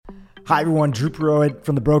Hi everyone, Drew Perot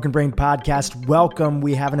from the Broken Brain Podcast. Welcome.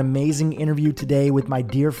 We have an amazing interview today with my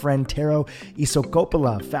dear friend Tero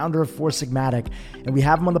Isokauppila, founder of Four Sigmatic, and we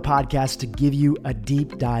have him on the podcast to give you a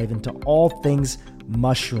deep dive into all things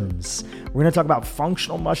mushrooms. We're going to talk about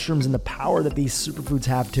functional mushrooms and the power that these superfoods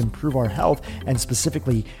have to improve our health and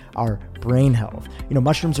specifically our brain health. You know,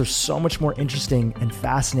 mushrooms are so much more interesting and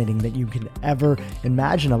fascinating than you can ever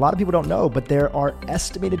imagine. A lot of people don't know, but there are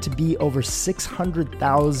estimated to be over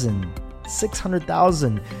 600,000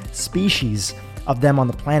 species of them on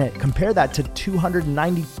the planet. Compare that to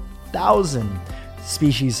 290,000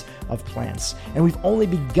 species of plants. And we've only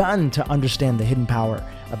begun to understand the hidden power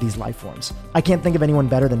of these life forms. I can't think of anyone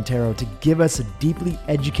better than Tero to give us a deeply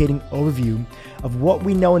educating overview of what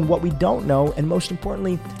we know and what we don't know, and most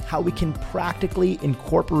importantly, how we can practically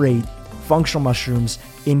incorporate functional mushrooms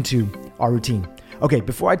into our routine. Okay,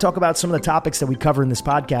 before I talk about some of the topics that we cover in this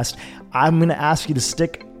podcast, I'm going to ask you to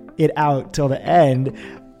stick it out till the end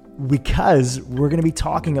because we're going to be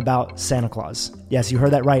talking about Santa Claus. Yes, you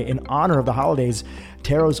heard that right. In honor of the holidays,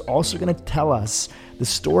 Tero's also going to tell us the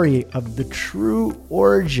story of the true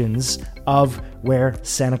origins of where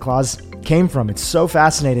Santa Claus came from. It's so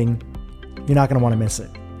fascinating. You're not going to want to miss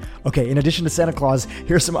it. Okay, in addition to Santa Claus,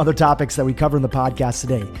 here's some other topics that we cover in the podcast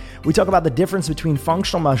today. We talk about the difference between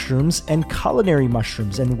functional mushrooms and culinary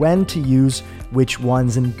mushrooms and when to use which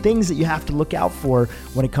ones and things that you have to look out for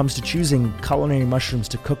when it comes to choosing culinary mushrooms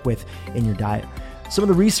to cook with in your diet. Some of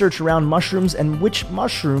the research around mushrooms and which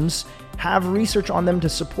mushrooms have research on them to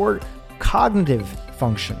support cognitive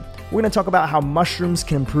function. We're going to talk about how mushrooms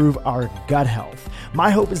can improve our gut health. My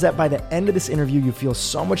hope is that by the end of this interview, you feel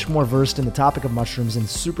so much more versed in the topic of mushrooms and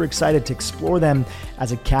super excited to explore them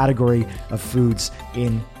as a category of foods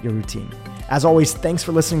in your routine. As always, thanks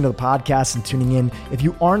for listening to the podcast and tuning in. If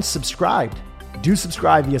you aren't subscribed, do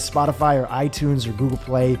subscribe via Spotify or iTunes or Google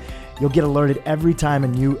Play. You'll get alerted every time a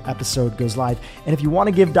new episode goes live. And if you want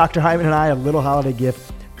to give Dr. Hyman and I a little holiday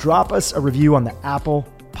gift, drop us a review on the Apple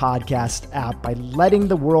Podcast app by letting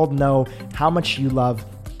the world know how much you love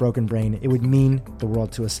Broken Brain. It would mean the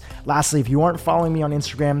world to us. Lastly, if you aren't following me on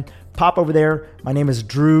Instagram, pop over there. My name is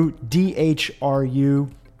Drew, DHRUPUROHIT.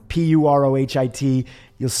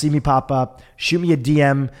 You'll see me pop up. Shoot me a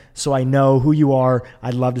DM so I know who you are.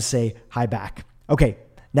 I'd love to say hi back. Okay,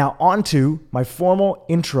 now on to my formal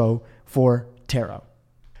intro for Tero.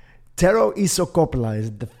 Tero Isokauppila is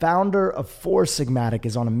the founder of Four Sigmatic,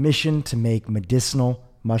 is on a mission to make medicinal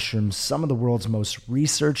mushrooms some of the world's most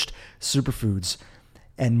researched superfoods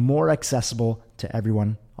and more accessible to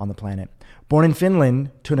everyone on the planet. Born in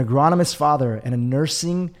Finland to an agronomist father and a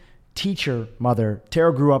nursing teacher mother,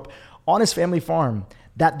 Tero grew up on his family farm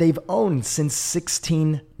that they've owned since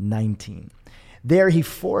 1619. There, he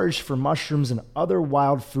foraged for mushrooms and other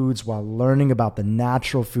wild foods while learning about the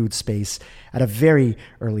natural food space at a very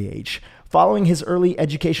early age. Following his early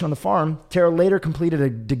education on the farm, Tero later completed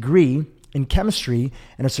a degree in chemistry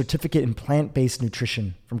and a certificate in plant-based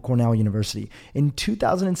nutrition from Cornell University. In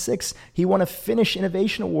 2006, he won a Finnish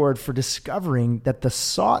Innovation Award for discovering that the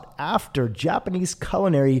sought-after Japanese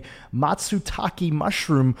culinary matsutake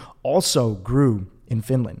mushroom also grew in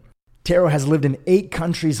Finland. Tero has lived in 8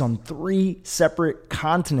 countries on 3 separate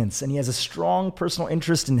continents, and he has a strong personal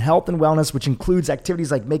interest in health and wellness, which includes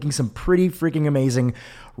activities like making some pretty freaking amazing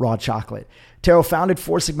raw chocolate. Tero founded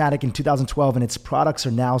Four Sigmatic in 2012, and its products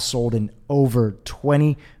are now sold in over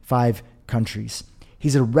 25 countries.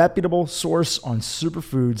 He's a reputable source on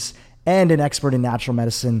superfoods and an expert in natural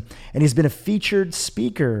medicine, and he's been a featured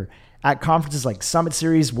speaker at conferences like Summit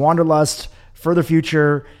Series, Wanderlust, Further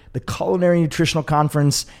Future, the Culinary Nutritional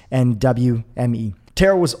Conference, and WME.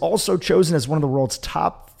 Tero was also chosen as one of the world's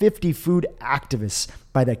top 50 food activists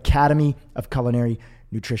by the Academy of Culinary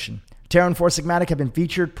Nutrition. Tero and Four Sigmatic have been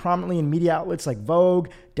featured prominently in media outlets like Vogue,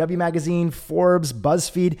 W Magazine, Forbes,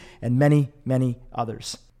 BuzzFeed, and many, many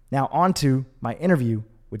others. Now on to my interview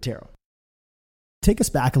with Tero. Take us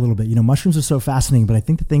back a little bit. You know, mushrooms are so fascinating, but I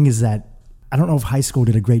think the thing is that I don't know if high school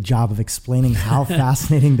did a great job of explaining how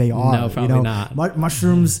fascinating they are. No, probably not.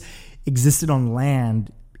 Mushrooms existed on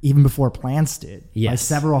land even before plants did. Yes. By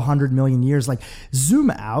several 100 million years. Like, zoom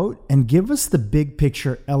out and give us the big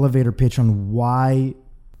picture elevator pitch on why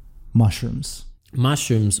mushrooms.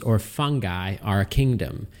 Mushrooms or fungi are a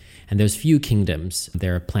kingdom. And there's few kingdoms.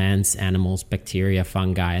 There are plants, animals, bacteria,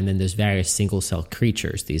 fungi, and then there's various single-cell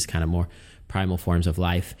creatures, these kind of more primal forms of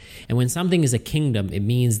life. And when something is a kingdom, it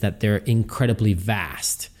means that they're incredibly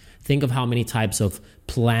vast. Think of how many types of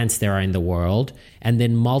plants there are in the world, and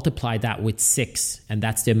then multiply that with 6. And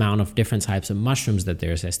that's the amount of different types of mushrooms that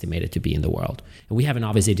there's estimated to be in the world. And we haven't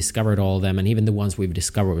obviously discovered all of them. And even the ones we've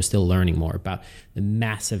discovered, we're still learning more about the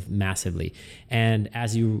massively. And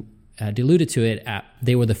as you alluded to it,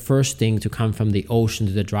 they were the first thing to come from the ocean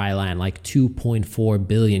to the dry land like 2.4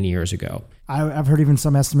 billion years ago. I've heard even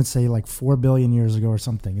some estimates say like 4 billion years ago or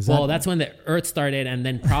something. Well, that's when the Earth started, and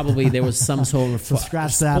then probably there was some sort of so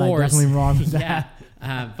scratch that. I'm definitely wrong with that.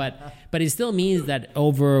 But it still means that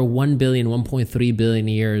over 1 billion, 1.3 billion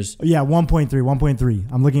years. Yeah, 1.3.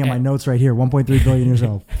 I'm looking at my notes right here. 1.3 billion years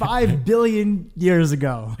ago. 5 billion years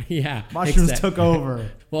ago. Yeah. Mushrooms took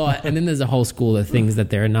over. Well, and then there's a whole school of things that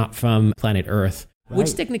they're not from planet Earth. Right.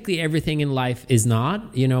 Which technically everything in life is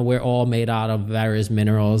not. We're all made out of various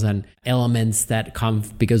minerals and elements that come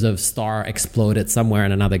because of star exploded somewhere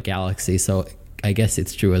in another galaxy. So I guess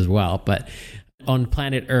it's true as well. But on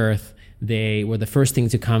planet Earth, they were the first thing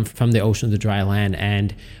to come from the ocean to dry land.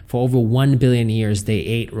 And for over 1 billion years, they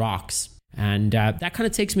ate rocks. And that kind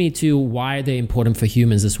of takes me to why they're important for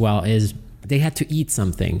humans as well, is they had to eat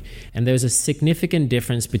something. And there's a significant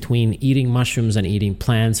difference between eating mushrooms and eating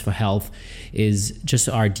plants for health is just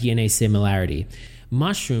our DNA similarity.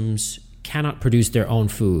 Mushrooms cannot produce their own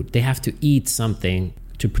food. They have to eat something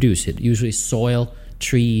to produce it, usually soil,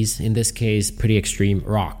 trees, in this case, pretty extreme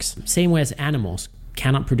rocks. Same way as animals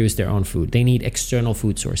cannot produce their own food. They need external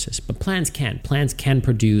food sources, but plants can. Plants can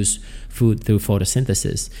produce food through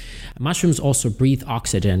photosynthesis. Mushrooms also breathe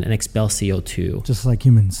oxygen and expel CO2. Just like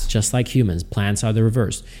humans. Just like humans. Plants are the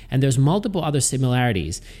reverse. And there's multiple other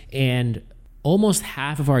similarities. And almost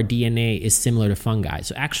half of our DNA is similar to fungi.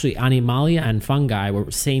 So actually, Animalia and fungi were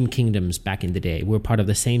same kingdoms back in the day. We're part of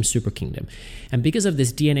the same super kingdom. And because of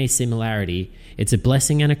this DNA similarity, it's a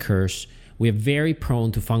blessing and a curse. We're very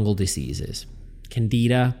prone to fungal diseases.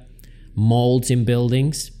 Candida, molds in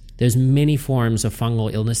buildings. There's many forms of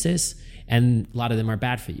fungal illnesses, and a lot of them are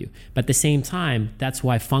bad for you. But at the same time, that's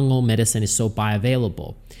why fungal medicine is so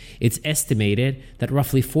bioavailable. It's estimated that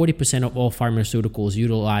roughly 40% of all pharmaceuticals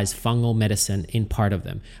utilize fungal medicine in part of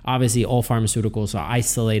them. Obviously, all pharmaceuticals are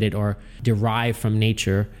isolated or derived from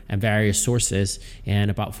nature and various sources,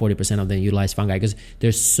 and about 40% of them utilize fungi because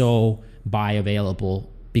they're so bioavailable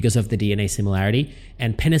because of the DNA similarity.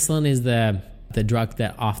 And penicillin is the drug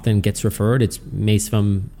that often gets referred. It's made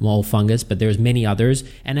from mole fungus, but there's many others.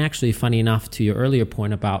 And actually, funny enough, to your earlier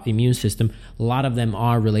point about immune system, a lot of them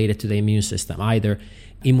are related to the immune system, either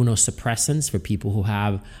immunosuppressants for people who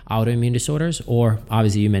have autoimmune disorders, or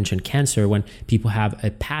obviously you mentioned cancer, when people have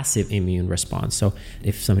a passive immune response. So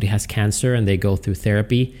if somebody has cancer and they go through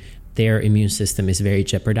therapy, their immune system is very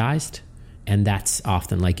jeopardized. And that's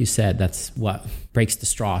often, like you said, that's what breaks the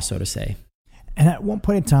straw, so to say. And at one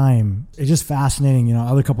point in time, it's just fascinating,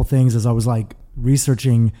 other couple things as I was like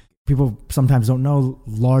researching, people sometimes don't know,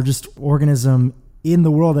 largest organism in the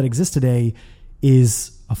world that exists today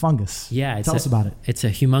is a fungus. Yeah. Tell us about it. It's a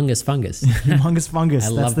humongous fungus. Humongous fungus.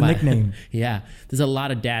 That's the nickname. Yeah. There's a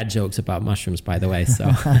lot of dad jokes about mushrooms, by the way. So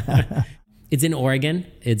it's in Oregon.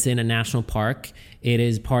 It's in a national park. It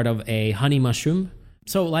is part of a honey mushroom.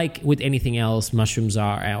 So like with anything else, mushrooms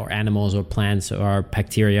are, or animals or plants or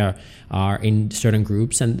bacteria are in certain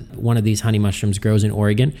groups. And one of these honey mushrooms grows in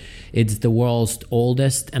Oregon. It's the world's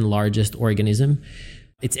oldest and largest organism.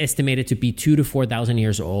 It's estimated to be 2,000 to 4,000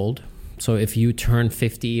 years old. So if you turn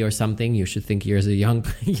 50 or something, you should think you're a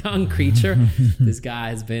young creature. This guy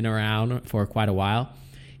has been around for quite a while.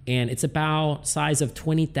 And it's about size of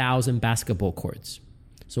 20,000 basketball courts.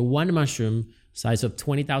 So one mushroom, size of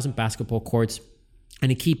 20,000 basketball courts.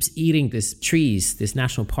 And it keeps eating these trees, this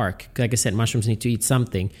national park. Like I said, mushrooms need to eat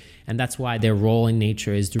something. And that's why their role in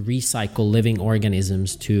nature is to recycle living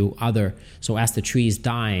organisms to other. So as the tree is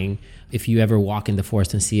dying, if you ever walk in the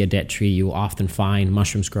forest and see a dead tree, you will often find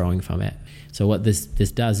mushrooms growing from it. So what this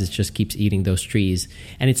does is just keeps eating those trees.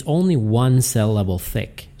 And it's only 1 cell level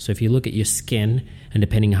thick. So if you look at your skin, and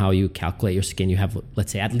depending how you calculate your skin, you have,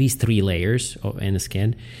 let's say, at least 3 layers in the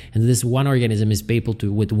skin. And this one organism is able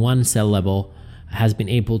to, with 1 cell level, has been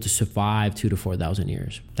able to survive 2,000 to 4,000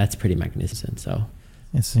 years. That's pretty magnificent. So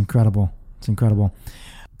it's incredible. It's incredible.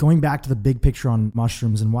 Going back to the big picture on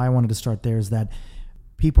mushrooms, and why I wanted to start there is that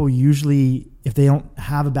people usually, if they don't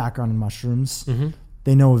have a background in mushrooms,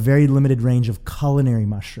 they know a very limited range of culinary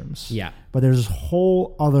mushrooms. Yeah. But there's a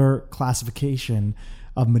whole other classification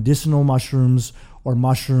of medicinal mushrooms or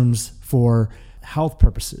mushrooms for health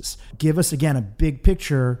purposes. Give us, again, a big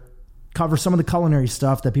picture, cover some of the culinary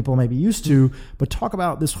stuff that people may be used to, but talk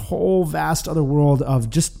about this whole vast other world of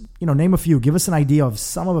just, name a few. Give us an idea of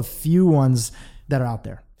some of a few ones that are out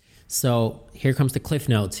there. So here comes the cliff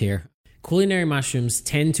notes here. Culinary mushrooms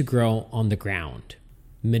tend to grow on the ground.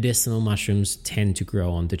 Medicinal mushrooms tend to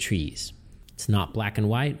grow on the trees. It's not black and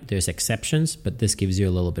white. There's exceptions, but this gives you a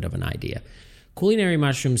little bit of an idea. Culinary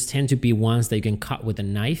mushrooms tend to be ones that you can cut with a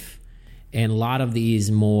knife. And a lot of these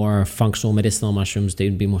more functional medicinal mushrooms, they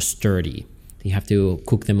would be more sturdy. You have to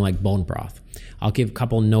cook them like bone broth. I'll give a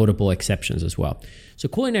couple notable exceptions as well. So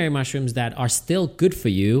culinary mushrooms that are still good for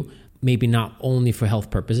you, maybe not only for health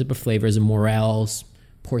purposes, but flavors, morels,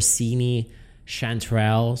 porcini,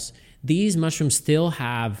 chanterelles. These mushrooms still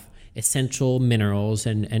have essential minerals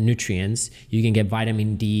and nutrients. You can get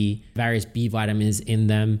vitamin D, various B vitamins in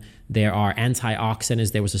them. There are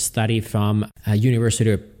antioxidants. There was a study from University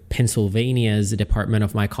of Pennsylvania's Department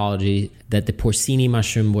of Mycology that the porcini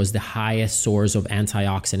mushroom was the highest source of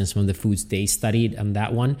antioxidants from the foods they studied on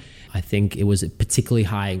that one. I think it was particularly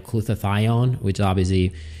high in glutathione, which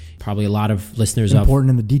obviously probably a lot of listeners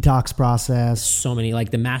important in the detox process. So many,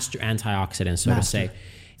 like the master antioxidants, so to say.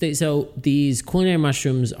 So these culinary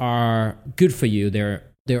mushrooms are good for you. They're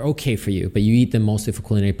okay for you, but you eat them mostly for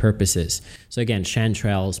culinary purposes. So again,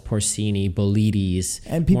 chanterelles, porcini, bolides,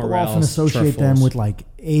 and people morels, often associate truffles. them with like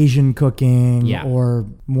Asian cooking or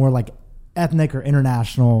more like ethnic or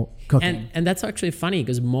international cooking. And that's actually funny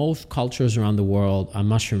because most cultures around the world are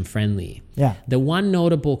mushroom friendly. Yeah. The one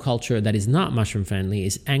notable culture that is not mushroom friendly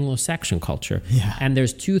is Anglo-Saxon culture. Yeah. And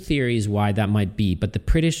there's two theories why that might be, but the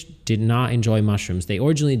British did not enjoy mushrooms. They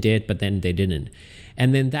originally did, but then they didn't.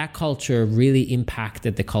 And then that culture really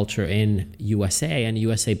impacted the culture in USA, and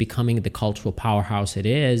USA becoming the cultural powerhouse it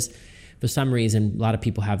is. For some reason, a lot of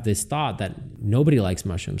people have this thought that nobody likes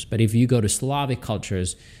mushrooms. But if you go to Slavic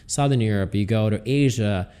cultures, Southern Europe, you go to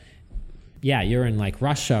Asia, you're in like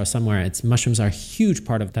Russia or somewhere, mushrooms are a huge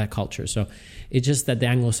part of that culture. So it's just that the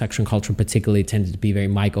Anglo-Saxon culture particularly tended to be very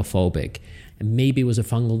mycophobic. And maybe it was a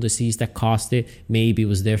fungal disease that caused it. Maybe it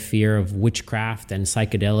was their fear of witchcraft and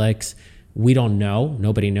psychedelics. We don't know.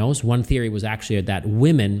 Nobody knows. One theory was actually that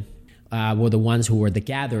women were the ones who were the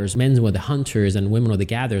gatherers. Men were the hunters and women were the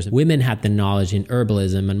gatherers. Women had the knowledge in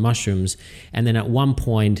herbalism and mushrooms. And then at one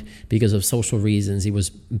point, because of social reasons, it was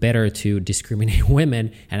better to discriminate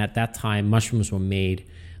women. And at that time, mushrooms were made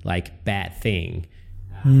like bad thing.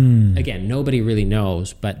 Again, nobody really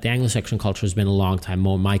knows, but the Anglo-Saxon culture has been a long time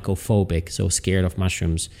more mycophobic, so scared of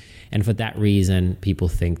mushrooms. And for that reason, people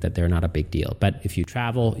think that they're not a big deal. But if you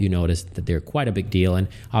travel, you notice that they're quite a big deal. And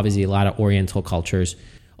obviously a lot of Oriental cultures,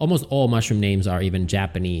 almost all mushroom names are even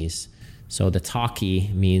Japanese. So the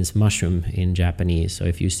taki means mushroom in Japanese. So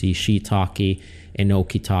if you see shiitake,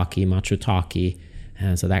 enokitake, matsutake,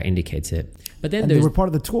 so that indicates it. But then they were part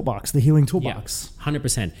of the toolbox, the healing toolbox. Yeah,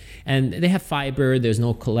 100%. And they have fiber, there's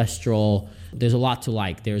no cholesterol, there's a lot to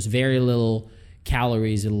like. There's very little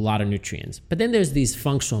calories and a lot of nutrients. But then there's these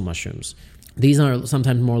functional mushrooms. These are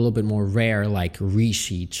sometimes a little bit more rare, like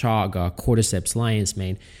reishi, chaga, cordyceps, lion's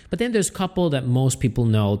mane. But then there's a couple that most people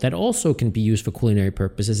know that also can be used for culinary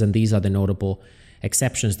purposes, and these are the notable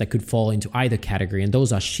exceptions that could fall into either category. And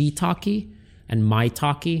those are shiitake and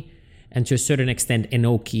maitake, and to a certain extent,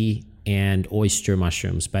 enoki and oyster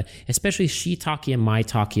mushrooms. But especially shiitake and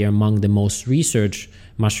maitake are among the most researched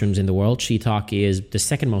mushrooms in the world. Shiitake is the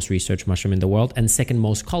second most researched mushroom in the world and second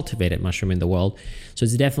most cultivated mushroom in the world. So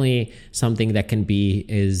it's definitely something that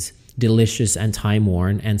is delicious and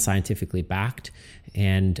time-worn and scientifically backed.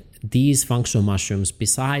 And these functional mushrooms,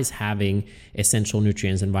 besides having essential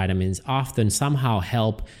nutrients and vitamins, often somehow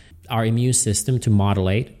help our immune system to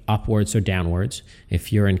modulate upwards or downwards.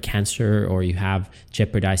 If you're in cancer or you have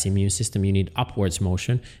jeopardized immune system, you need upwards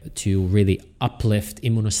motion to really uplift,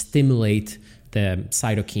 immunostimulate the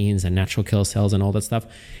cytokines and natural killer cells and all that stuff.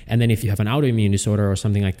 And then if you have an autoimmune disorder or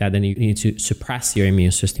something like that, then you need to suppress your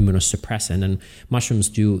immune system, immunosuppressant. And mushrooms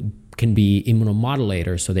can be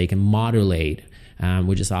immunomodulators, so they can modulate,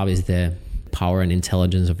 which is obviously the power and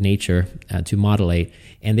intelligence of nature to modulate.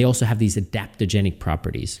 And they also have these adaptogenic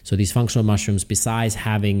properties. So these functional mushrooms, besides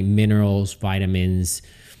having minerals, vitamins,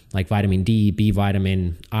 like vitamin D, B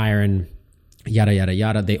vitamin, iron, yada, yada,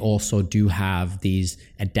 yada, they also do have these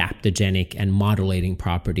adaptogenic and modulating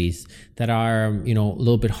properties that are, a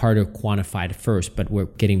little bit harder to quantify at first, but we're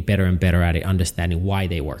getting better and better at it, understanding why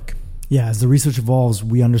they work. Yeah, as the research evolves,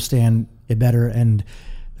 we understand it better, and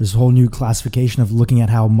there's a whole new classification of looking at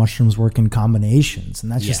how mushrooms work in combinations.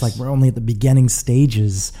 And that's just like, we're only at the beginning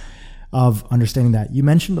stages of understanding that. You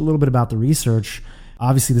mentioned a little bit about the research.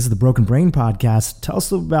 Obviously, this is the Broken Brain podcast. Tell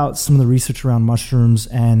us about some of the research around mushrooms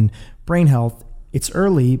and brain health. It's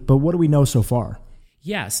early, but what do we know so far?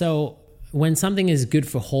 Yeah, so when something is good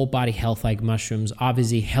for whole body health like mushrooms,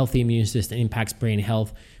 obviously healthy immune system impacts brain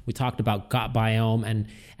health. We talked about gut biome, and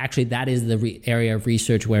actually that is the area of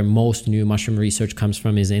research where most new mushroom research comes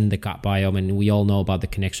from, is in the gut biome, and we all know about the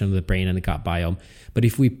connection of the brain and the gut biome. But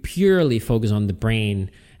if we purely focus on the brain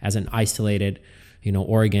as an isolated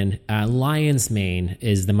organ, lion's mane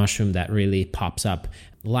is the mushroom that really pops up.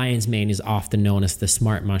 Lion's mane is often known as the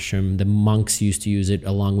smart mushroom. The monks used to use it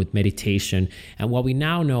along with meditation. And what we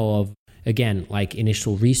now know of, again, like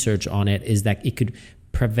initial research on it, is that it could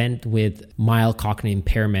prevent with mild cognitive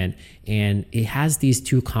impairment. And it has these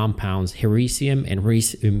two compounds, hericium and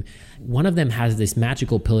ricium. One of them has this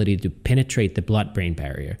magical ability to penetrate the blood-brain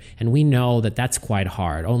barrier. And we know that that's quite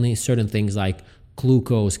hard. Only certain things like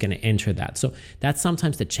glucose can enter that. So that's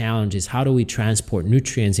sometimes the challenge, is how do we transport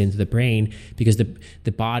nutrients into the brain, because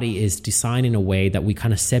the body is designed in a way that we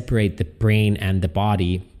kind of separate the brain and the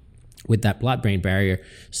body with that blood-brain barrier.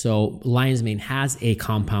 So lion's mane has a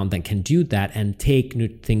compound that can do that and take new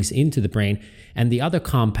things into the brain. And the other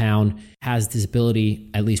compound has this ability,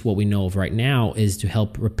 at least what we know of right now, is to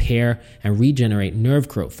help repair and regenerate nerve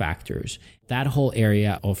growth factors. That whole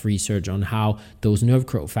area of research on how those nerve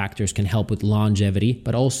growth factors can help with longevity,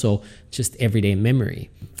 but also just everyday memory.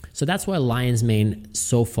 So that's why lion's mane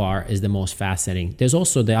so far is the most fascinating. There's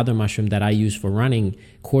also the other mushroom that I use for running,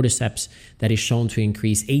 cordyceps, that is shown to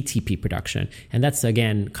increase ATP production. And that's,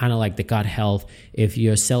 again, kind of like the gut health. If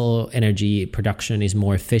your cellular energy production is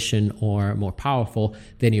more efficient or more powerful,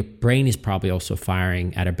 then your brain is probably also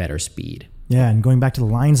firing at a better speed. Yeah, and going back to the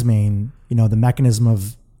lion's mane, the mechanism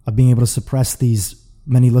of being able to suppress these,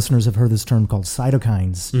 many listeners have heard this term called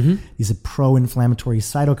cytokines. Mm-hmm. These are pro-inflammatory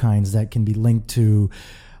cytokines that can be linked to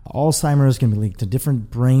Alzheimer's, can be linked to different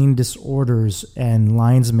brain disorders, and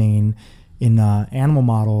lion's mane in animal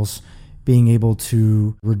models being able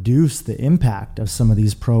to reduce the impact of some of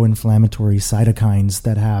these pro-inflammatory cytokines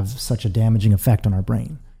that have such a damaging effect on our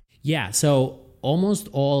brain. Yeah, so almost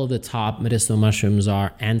all of the top medicinal mushrooms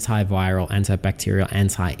are antiviral, antibacterial,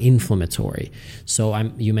 anti-inflammatory. So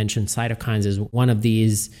you mentioned cytokines as one of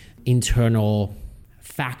these internal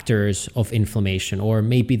factors of inflammation, or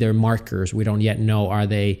maybe they're markers. We don't yet know,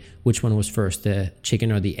 which one was first, the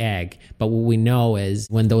chicken or the egg? But what we know is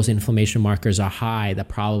when those inflammation markers are high, that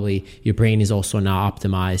probably your brain is also not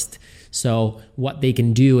optimized. So what they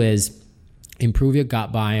can do is improve your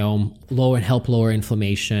gut biome, help lower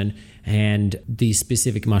inflammation, and these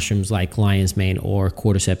specific mushrooms like lion's mane or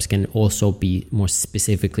cordyceps can also be more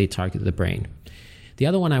specifically targeted the brain. The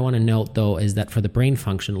other one I want to note, though, is that for the brain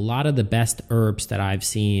function, a lot of the best herbs that I've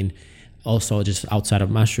seen, also just outside of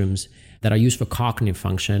mushrooms, that are used for cognitive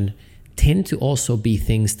function tend to also be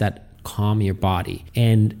things that calm your body.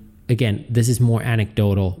 And again, this is more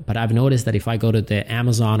anecdotal, but I've noticed that if I go to the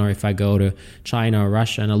Amazon or if I go to China or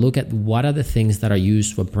Russia and I look at what are the things that are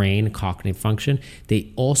used for brain cognitive function,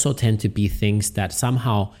 they also tend to be things that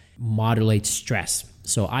somehow modulate stress.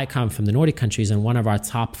 So I come from the Nordic countries, and one of our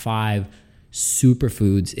top 5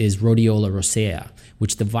 superfoods is rhodiola rosea,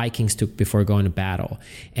 which the Vikings took before going to battle.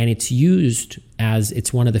 And it's used as,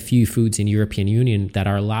 it's one of the few foods in European Union that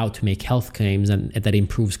are allowed to make health claims and that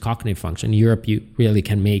improves cognitive function. In Europe, you really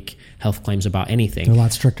can make health claims about anything. They're a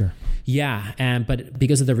lot stricter. Yeah, but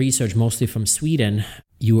because of the research, mostly from Sweden,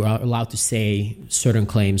 you are allowed to say certain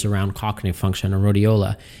claims around cognitive function or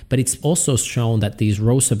rhodiola. But it's also shown that these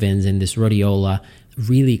rosavins in this rhodiola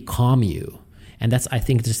really calm you. And that's, I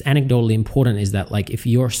think, just anecdotally important, is that like if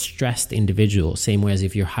you're a stressed individual, same way as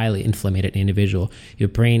if you're a highly inflamed individual, your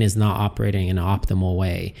brain is not operating in an optimal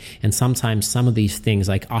way. And sometimes some of these things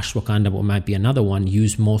like ashwagandha might be another one,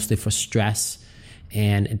 used mostly for stress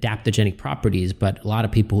and adaptogenic properties. But a lot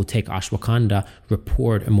of people who take ashwagandha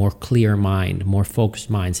report a more clear mind, more focused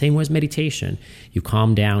mind. Same way as meditation. You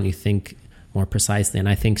calm down, you think more precisely. And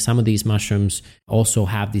I think some of these mushrooms also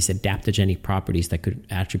have these adaptogenic properties that could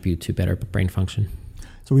attribute to better brain function.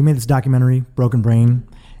 So we made this documentary, Broken Brain,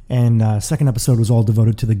 and second episode was all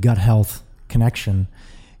devoted to the gut health connection.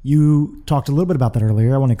 You talked a little bit about that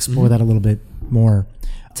earlier. I want to explore that a little bit more.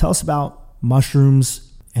 Tell us about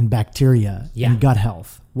mushrooms and bacteria and gut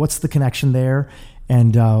health. What's the connection there?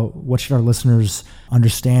 And what should our listeners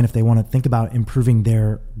understand if they want to think about improving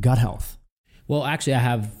their gut health? Well, actually, I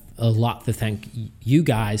have a lot to thank you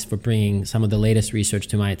guys for bringing some of the latest research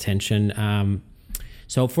to my attention.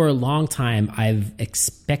 So for a long time, I've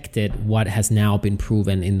expected what has now been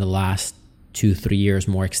proven in the last 2-3 years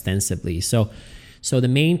more extensively. So the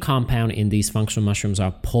main compound in these functional mushrooms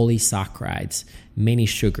are polysaccharides, many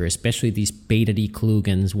sugar, especially these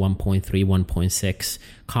beta-D-glucans 1.3, 1.6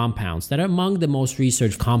 compounds that are among the most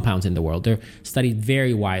researched compounds in the world. They're studied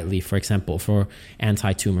very widely, for example, for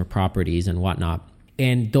anti-tumor properties and whatnot.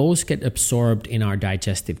 And those get absorbed in our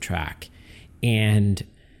digestive tract. And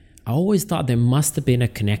I always thought there must have been a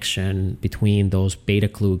connection between those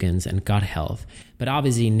beta-glucans and gut health. But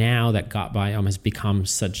obviously now that gut biome has become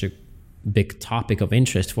such a big topic of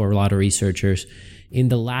interest for a lot of researchers, in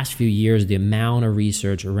the last few years, the amount of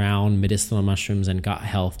research around medicinal mushrooms and gut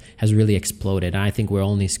health has really exploded. And I think we're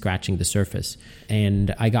only scratching the surface.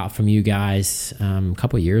 And I got from you guys a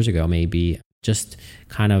couple of years ago, maybe, just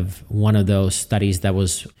kind of one of those studies that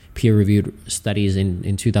was peer-reviewed studies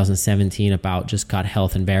in 2017 about just gut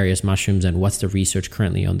health and various mushrooms and what's the research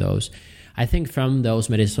currently on those. I think from those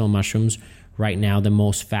medicinal mushrooms, right now, the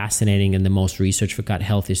most fascinating and the most research for gut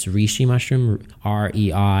health is reishi mushroom,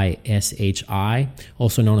 Reishi,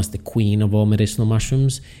 also known as the queen of all medicinal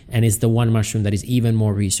mushrooms. And it's the one mushroom that is even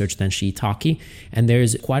more researched than shiitake. And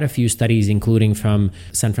there's quite a few studies, including from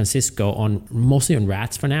San Francisco, mostly on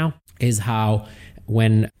rats for now, is how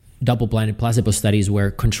when double-blinded placebo studies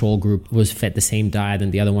where control group was fed the same diet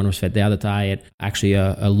and the other one was fed the other diet, actually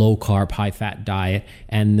a low-carb, high-fat diet,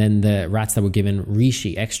 and then the rats that were given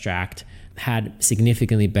reishi extract had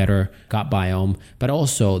significantly better gut biome, but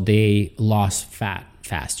also they lost fat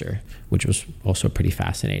faster, which was also pretty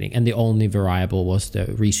fascinating. And the only variable was the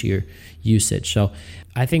reishi usage. So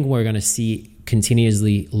I think we're going to see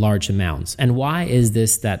continuously large amounts. And why is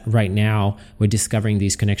this that right now we're discovering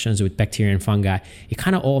these connections with bacteria and fungi? It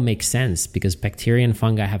kind of all makes sense because bacteria and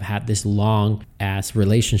fungi have had this long ass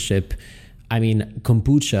relationship. I mean,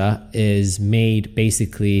 kombucha is made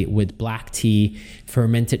basically with black tea,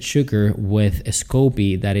 fermented sugar with a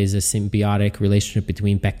SCOBY that is a symbiotic relationship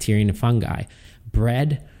between bacteria and fungi.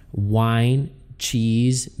 Bread, wine,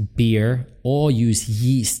 cheese, beer, all use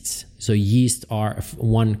yeasts. So yeast are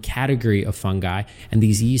one category of fungi, and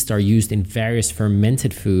these yeasts are used in various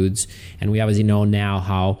fermented foods. And we obviously know now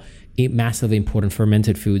how massively important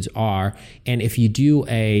fermented foods are. And if you do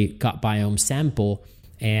a gut biome sample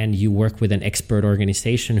and you work with an expert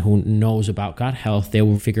organization who knows about gut health, they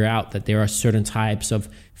will figure out that there are certain types of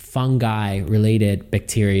fungi-related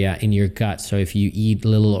bacteria in your gut. So if you eat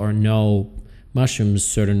little or no mushrooms,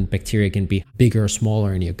 certain bacteria can be bigger or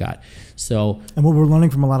smaller in your gut. And what we're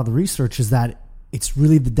learning from a lot of the research is that it's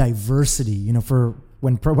really the diversity, for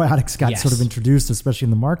when probiotics got sort of introduced, especially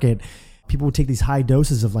in the market, people would take these high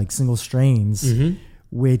doses of like single strains,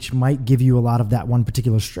 which might give you a lot of that one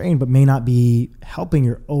particular strain, but may not be helping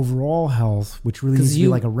your overall health, which really needs to be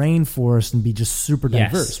like a rainforest and be just super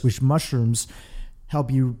diverse, which mushrooms help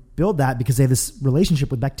you build that because they have this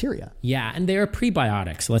relationship with bacteria. Yeah, and they are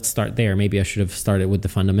prebiotics. Let's start there. Maybe I should have started with the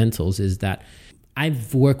fundamentals, is that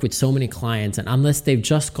I've worked with so many clients, and unless they've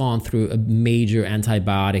just gone through a major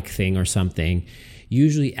antibiotic thing or something,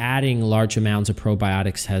 usually adding large amounts of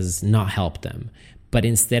probiotics has not helped them. But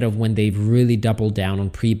instead of when they've really doubled down on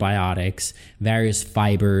prebiotics, various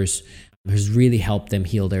fibers has really helped them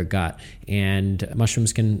heal their gut. And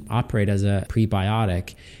mushrooms can operate as a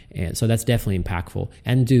prebiotic. And so that's definitely impactful.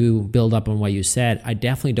 And to build up on what you said, I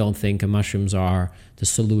definitely don't think mushrooms are the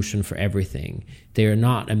solution for everything. They're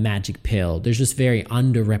not a magic pill. They're just very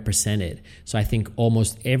underrepresented. So I think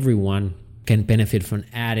almost everyone can benefit from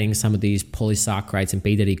adding some of these polysaccharides and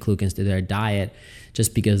beta-glucans to their diet,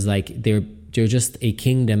 just because like they're just a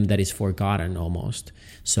kingdom that is forgotten almost.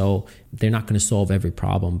 So they're not going to solve every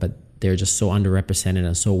problem, but they're just so underrepresented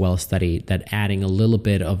and so well studied that adding a little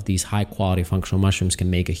bit of these high quality functional mushrooms can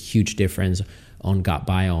make a huge difference on gut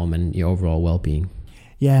biome and your overall well-being.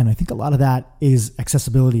 Yeah, and I think a lot of that is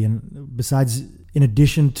accessibility. And besides, in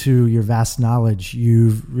addition to your vast knowledge,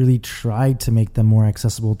 you've really tried to make them more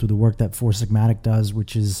accessible through the work that Four Sigmatic does,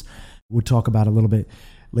 which is, we'll talk about a little bit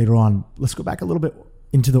later on. Let's go back a little bit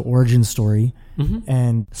into the origin story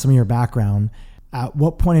and some of your background. At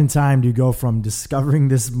what point in time do you go from discovering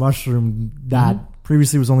this mushroom that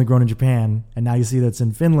previously was only grown in Japan, and now you see that's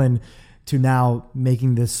in Finland, to now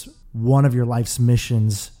making this one of your life's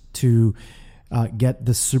missions to get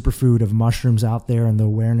the superfood of mushrooms out there and the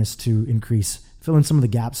awareness to increase? Fill in some of the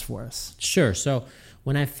gaps for us. Sure. So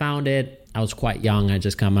when I found it, I was quite young. I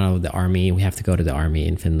just come out of the army. We have to go to the army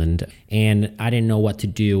in Finland. And I didn't know what to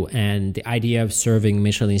do. And the idea of serving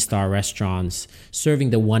Michelin star restaurants, serving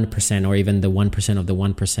the 1% or even the 1% of the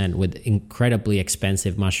 1% with incredibly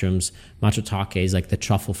expensive mushrooms, matsutake is like the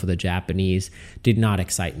truffle for the Japanese, did not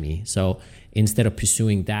excite me. So instead of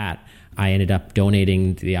pursuing that, I ended up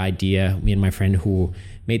donating the idea. Me and my friend who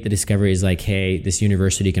made the discovery is like, hey, this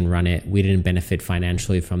university can run it. We didn't benefit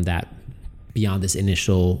financially from that beyond this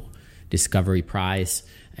initial discovery prize.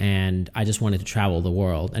 and I just wanted to travel the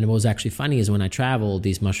world. And what was actually funny is when I traveled,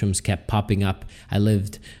 these mushrooms kept popping up. I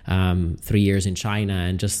lived 3 years in China,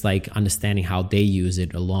 and just like understanding how they use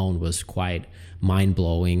it alone was quite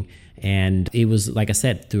mind-blowing. And it was, like I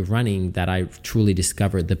said, through running that I truly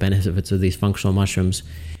discovered the benefits of these functional mushrooms.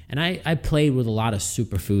 And I played with a lot of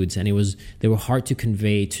superfoods, and they were hard to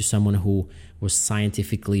convey to someone who was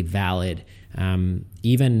scientifically valid.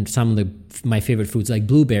 Even some of my favorite foods like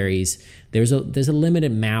blueberries, there's a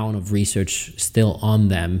limited amount of research still on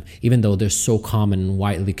them, even though they're so common and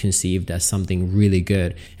widely conceived as something really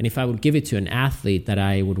good. And if I would give it to an athlete that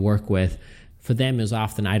I would work with, for them is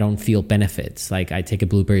often I don't feel benefits. Like I take a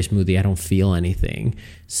blueberry smoothie, I don't feel anything.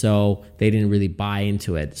 So they didn't really buy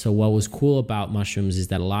into it. So what was cool about mushrooms is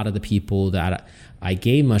that a lot of the people that I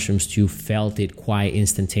gave mushrooms to felt it quite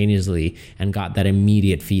instantaneously and got that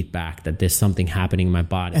immediate feedback that there's something happening in my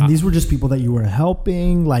body. And these were just people that you were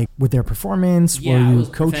helping, like with their performance? Yeah, were you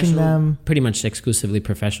coaching them? Pretty much exclusively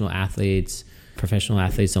professional athletes,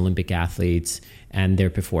 Olympic athletes, and their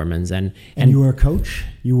performance. And you were a coach?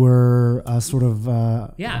 You were a sort of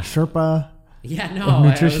a Sherpa? Yeah, no.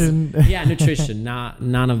 Nutrition? Nutrition,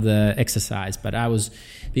 none of the exercise. But I was,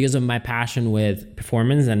 because of my passion with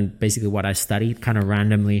performance and basically what I studied kind of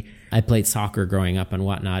randomly, I played soccer growing up and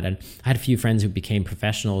whatnot. And I had a few friends who became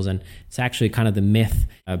professionals. And it's actually kind of the myth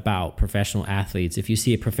about professional athletes. If you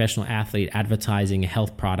see a professional athlete advertising a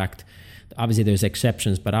health product, obviously there's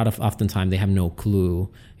exceptions, but oftentimes they have no clue.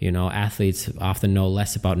 You know, athletes often know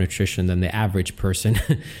less about nutrition than the average person.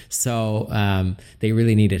 So they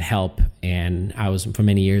really needed help. And I was for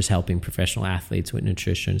many years helping professional athletes with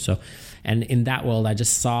nutrition. So, and in that world, I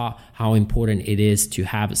just saw how important it is to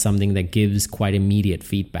have something that gives quite immediate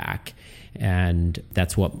feedback. And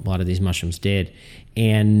that's what a lot of these mushrooms did.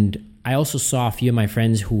 And I also saw a few of my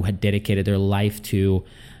friends who had dedicated their life to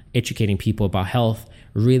educating people about health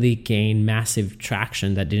really gain massive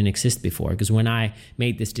traction that didn't exist before. Because when I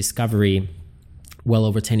made this discovery well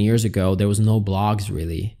over 10 years ago, there was no blogs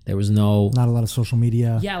really. There was not a lot of social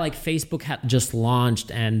media. Yeah, like Facebook had just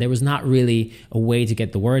launched and there was not really a way to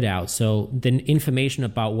get the word out. So the information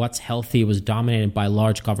about what's healthy was dominated by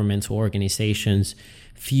large governmental organizations,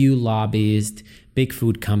 few lobbyists, big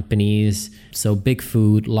food companies, so big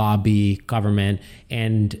food, lobby, government,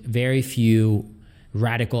 and very few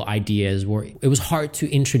radical ideas. It was hard to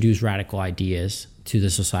introduce radical ideas to the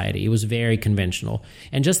society. It was very conventional.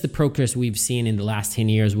 And just the progress we've seen in the last 10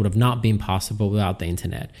 years would have not been possible without the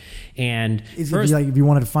internet. And first, if you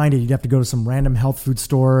wanted to find it, you'd have to go to some random health food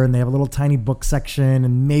store and they have a little tiny book section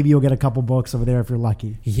and maybe you'll get a couple books over there if you're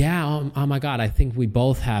lucky. Yeah. Oh my God. I think we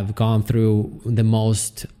both have gone through the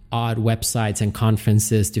most odd websites and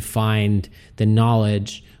conferences to find the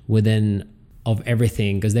knowledge of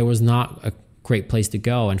everything, because there was not a great place to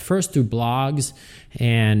go. And first through blogs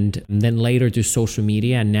and then later through social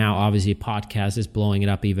media. And now obviously podcast is blowing it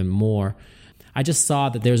up even more. I just saw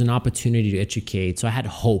that there's an opportunity to educate. So I had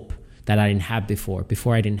hope that I didn't have before.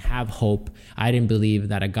 Before I didn't have hope. I didn't believe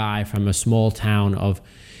that a guy from a small town of,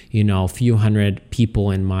 a few hundred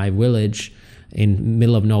people in my village in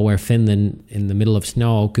middle of nowhere, Finland, in the middle of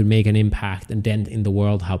snow could make an impact and dent in the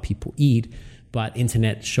world how people eat. But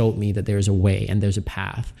internet showed me that there's a way and there's a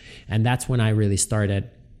path. And that's when I really started.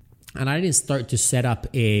 And I didn't start to set up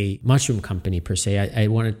a mushroom company per se. I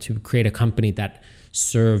wanted to create a company that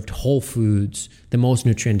served whole foods, the most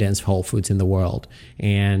nutrient-dense whole foods in the world.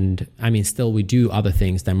 And I mean, still we do other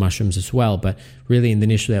things than mushrooms as well. But really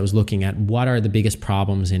initially I was looking at what are the biggest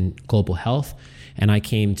problems in global health. And I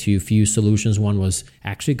came to a few solutions. One was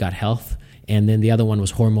actually gut health. And then the other one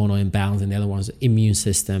was hormonal imbalance, and the other one was immune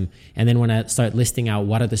system. And then when I started listing out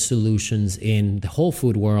what are the solutions in the whole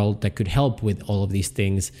food world that could help with all of these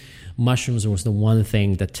things, mushrooms was the one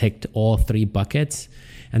thing that ticked all three buckets.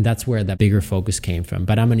 And that's where the bigger focus came from.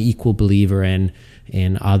 But I'm an equal believer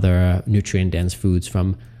in other nutrient-dense foods,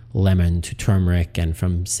 from lemon to turmeric and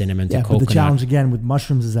from cinnamon to coconut. But the challenge again with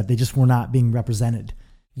mushrooms is that they just were not being represented.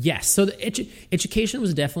 Yes, so the education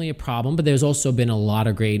was definitely a problem, but there's also been a lot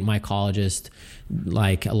of great mycologists,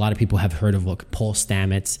 like a lot of people have heard of Paul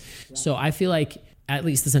Stamets. So I feel like, at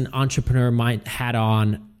least as an entrepreneur, my hat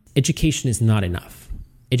on, education is not enough.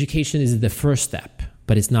 Education is the first step,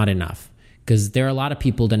 but it's not enough, because there are a lot of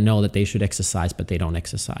people that know that they should exercise, but they don't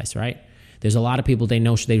exercise, right? There's a lot of people they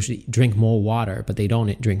know they should drink more water, but they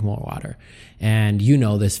don't drink more water. And you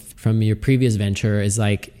know this from your previous venture, is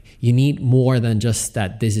like, you need more than just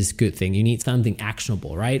that this is a good thing. You need something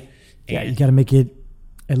actionable, right? Yeah, you got to make it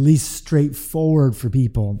at least straightforward for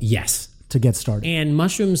people. Yes. to get started. And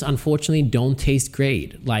mushrooms, unfortunately, don't taste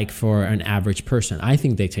great, like for an average person. I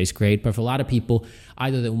think they taste great, but for a lot of people,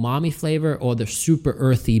 either the umami flavor or the super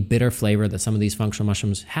earthy, bitter flavor that some of these functional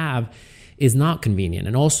mushrooms have is not convenient.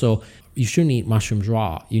 And also, you shouldn't eat mushrooms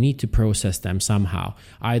raw. You need to process them somehow,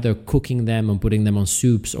 either cooking them and putting them on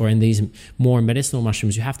soups, or in these more medicinal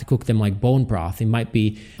mushrooms, you have to cook them like bone broth. It might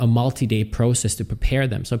be a multi-day process to prepare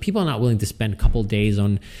them. So people are not willing to spend a couple of days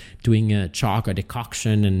on doing a chaga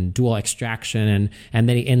decoction and dual extraction, and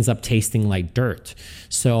then it ends up tasting like dirt.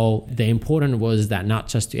 So the important was that not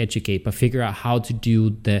just to educate, but figure out how to do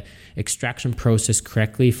the extraction process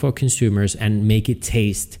correctly for consumers and make it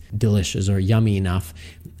taste delicious or yummy enough.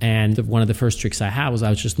 And one of the first tricks I had was I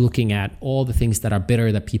was just looking at all the things that are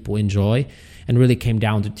bitter that people enjoy, and really came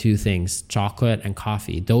down to two things: chocolate and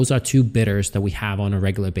coffee. Those are two bitters that we have on a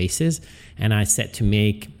regular basis. And I set to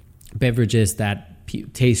make beverages that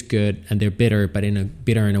taste good and they're bitter, but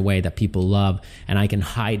bitter in a way that people love. And I can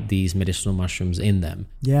hide these medicinal mushrooms in them.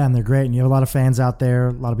 Yeah, and they're great. And you have a lot of fans out there.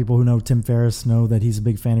 A lot of people who know Tim Ferriss know that he's a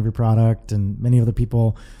big fan of your product, and many other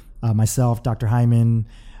people, myself, Dr. Hyman.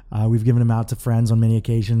 We've given them out to friends on many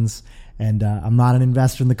occasions, and I'm not an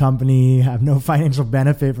investor in the company. I have no financial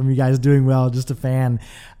benefit from you guys doing well, just a fan.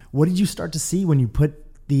 What did you start to see when you put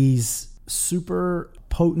these super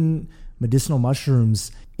potent medicinal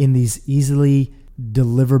mushrooms in these easily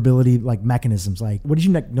deliverability like mechanisms? Like, what did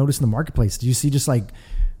you notice in the marketplace? Did you see just like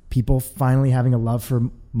people finally having a love for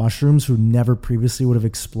mushrooms who never previously would have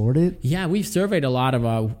explored it? Yeah, we've surveyed a lot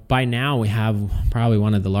of, by now we have probably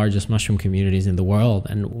one of the largest mushroom communities in the world.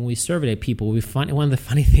 And when we surveyed people, one of the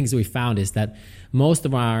funny things we found is that most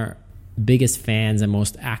of our biggest fans and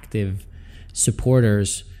most active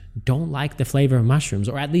supporters don't like the flavor of mushrooms,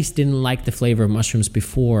 or at least didn't like the flavor of mushrooms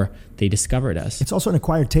before they discovered us. It's also an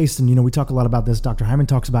acquired taste. And, we talk a lot about this. Dr. Hyman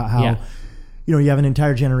talks about how, you have an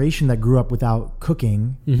entire generation that grew up without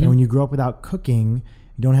cooking. Mm-hmm. And when you grow up without cooking,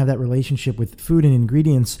 you don't have that relationship with food and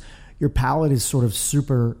ingredients, your palate is sort of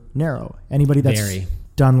super narrow. Anybody that's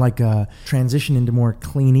done like a transition into more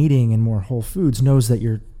clean eating and more whole foods knows that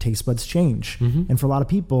your taste buds change. Mm-hmm. And for a lot of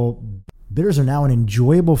people, bitters are now an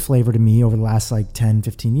enjoyable flavor to me over the last like 10,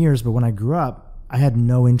 15 years. But when I grew up, I had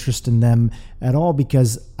no interest in them at all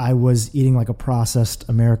because I was eating like a processed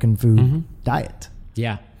American food diet.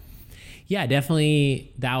 Yeah. Yeah,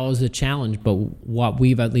 definitely that was a challenge. But what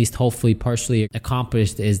we've at least hopefully partially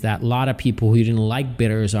accomplished is that a lot of people who didn't like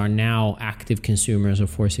bitters are now active consumers of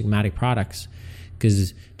Four Sigmatic products,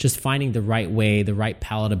 because just finding the right way, the right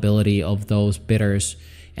palatability of those bitters,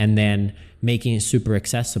 and then making it super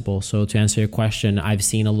accessible. So to answer your question, I've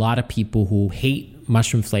seen a lot of people who hate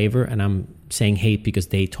mushroom flavor, and I'm saying hate because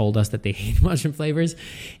they told us that they hate mushroom flavors,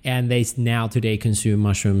 and they now today consume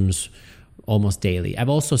mushrooms almost daily. I've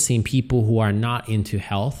also seen people who are not into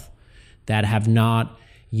health, that have not,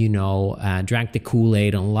 drank the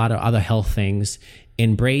Kool-Aid and a lot of other health things,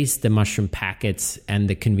 embrace the mushroom packets and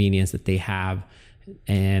the convenience that they have.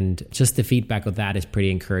 And just the feedback of that is pretty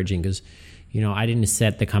encouraging, because, I didn't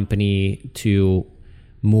set the company to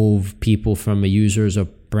move people from users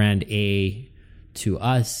of brand A to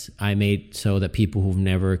us. I made so that people who've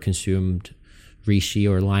never consumed reishi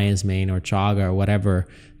or lion's mane or chaga or whatever,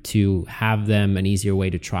 to have them an easier way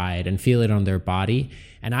to try it and feel it on their body.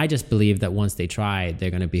 And I just believe that once they try it, they're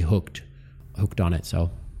going to be hooked on it. So,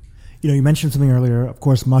 you mentioned something earlier. Of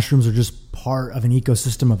course, mushrooms are just part of an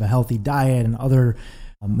ecosystem of a healthy diet and other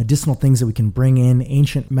medicinal things that we can bring in,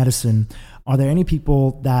 ancient medicine. Are there any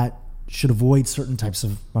people that should avoid certain types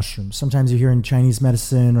of mushrooms? Sometimes you hear in Chinese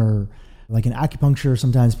medicine or like in acupuncture,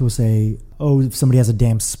 sometimes people say, if somebody has a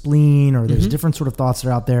damp spleen, or there's different sort of thoughts that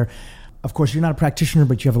are out there. Of course, you're not a practitioner,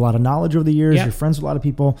 but you have a lot of knowledge over the years. Yeah. You're friends with a lot of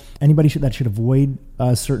people. Anybody that should avoid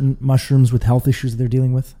certain mushrooms with health issues that they're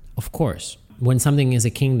dealing with? Of course. When something is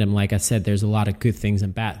a kingdom, like I said, there's a lot of good things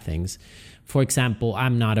and bad things. For example,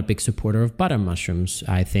 I'm not a big supporter of butter mushrooms.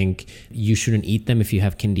 I think you shouldn't eat them if you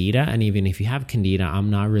have candida. And even if you have candida,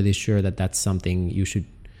 I'm not really sure that that's something you should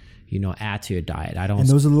add to your diet. And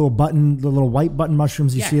those are the little white button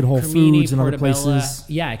mushrooms you see at Whole Foods and other places.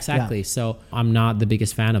 Yeah, exactly. Yeah. So I'm not the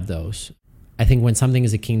biggest fan of those. I think when something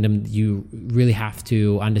is a kingdom, you really have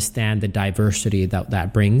to understand the diversity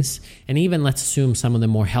that brings. And even let's assume some of the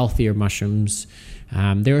more healthier mushrooms,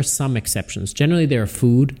 there are some exceptions. Generally, they're a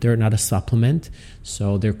food. They're not a supplement.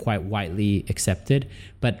 So they're quite widely accepted.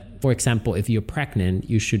 But for example, if you're pregnant,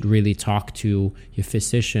 you should really talk to your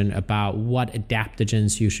physician about what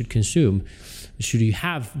adaptogens you should consume. Should you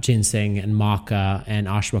have ginseng and maca and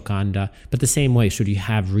ashwagandha? But the same way, should you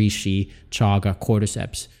have reishi, chaga,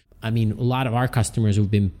 cordyceps? I mean, a lot of our customers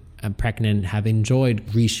who've been pregnant have enjoyed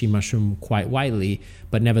reishi mushroom quite widely,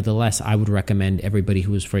 but nevertheless, I would recommend everybody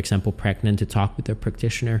who is, for example, pregnant to talk with their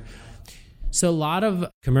practitioner. So a lot of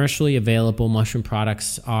commercially available mushroom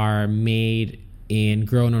products are made and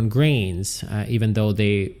grown on grains, even though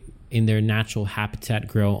they, in their natural habitat,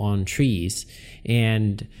 grow on trees.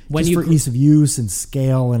 And when just for ease of use and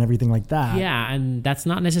scale and everything like that. Yeah, and that's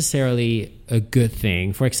not necessarily a good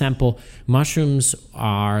thing. For example, mushrooms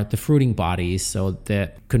are the fruiting bodies. So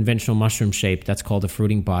the conventional mushroom shape, that's called the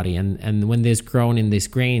fruiting body. And when they're grown in these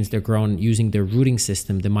grains, they're grown using their rooting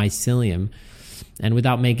system, the mycelium. And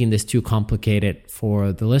without making this too complicated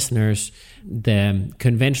for the listeners, the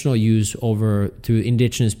conventional use over to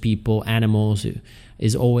indigenous people, animals,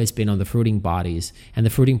 is always been on the fruiting bodies. And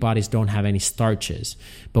the fruiting bodies don't have any starches.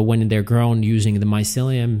 But when they're grown using the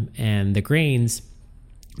mycelium and the grains,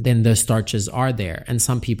 then the starches are there. And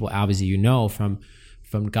some people, obviously,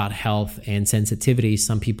 from gut health and sensitivity,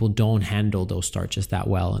 some people don't handle those starches that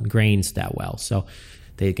well and grains that well. So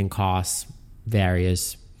they can cause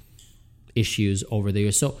various issues over the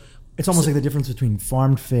years. So it's almost like the difference between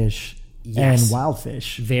farmed fish and wild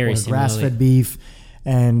fish. Very similarly. Grass-fed beef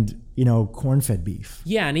and corn-fed beef.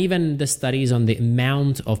 Yeah, and even the studies on the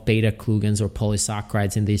amount of beta-glucans or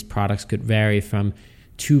polysaccharides in these products could vary from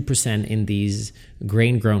 2% in these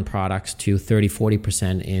grain-grown products to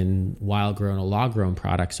 30-40% in wild-grown or log-grown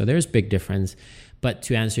products. So there's big difference. But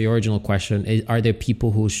to answer your original question, are there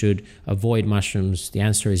people who should avoid mushrooms? The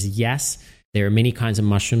answer is yes. There are many kinds of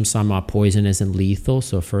mushrooms. Some are poisonous and lethal.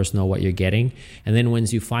 So first know what you're getting. And then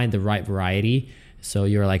once you find the right variety, so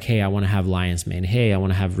you're like, hey, I want to have lion's mane. Hey, I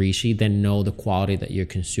want to have reishi. Then know the quality that you're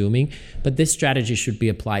consuming. But this strategy should be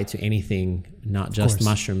applied to anything, not just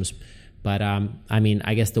mushrooms. But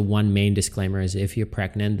I guess the one main disclaimer is if you're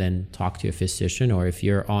pregnant, then talk to your physician. Or if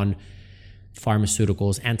you're on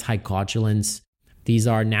pharmaceuticals, anticoagulants, these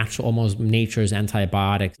are natural, almost nature's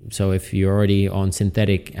antibiotics. So if you're already on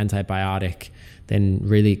synthetic antibiotic, then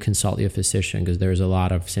really consult your physician, because there's a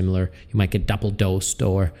lot of similar, you might get double dosed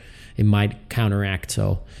or it might counteract.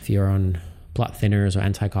 So if you're on blood thinners or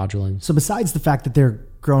anticoagulants. So besides the fact that they're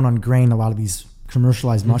grown on grain, a lot of these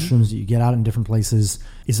commercialized mushrooms that you get out in different places,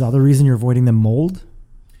 is the other reason you're avoiding them mold?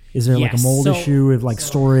 Is there like a mold issue with like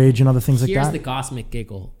storage and other things like that? Here's the cosmic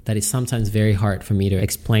giggle that is sometimes very hard for me to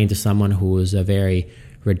explain to someone who is a very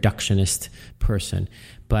reductionist person.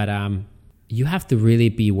 But you have to really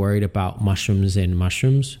be worried about mushrooms in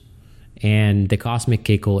mushrooms. And the cosmic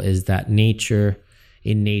giggle is that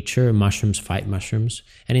in nature, mushrooms fight mushrooms.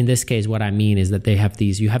 And in this case, what I mean is that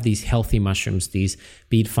you have these healthy mushrooms, these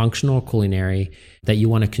be it functional or culinary, that you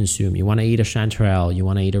want to consume. You want to eat a chanterelle, you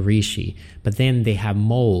want to eat a reishi, but then they have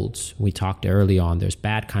molds. We talked early on, there's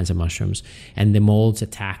bad kinds of mushrooms, and the molds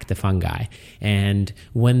attack the fungi. And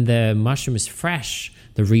when the mushroom is fresh,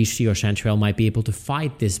 the reishi or chanterelle might be able to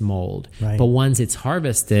fight this mold. Right. But once it's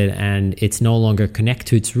harvested and it's no longer connected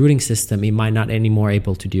to its rooting system, it might not anymore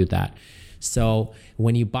able to do that. So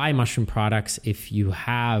when you buy mushroom products, if you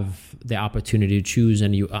have the opportunity to choose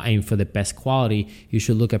and you aim for the best quality, you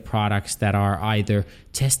should look at products that are either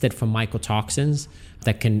tested for mycotoxins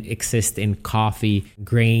that can exist in coffee,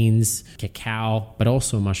 grains, cacao, but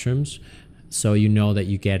also mushrooms. So you know that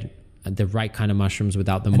you get the right kind of mushrooms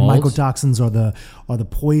without the molds. Mycotoxins are the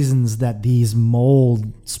poisons that these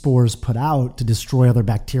mold spores put out to destroy other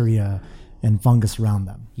bacteria and fungus around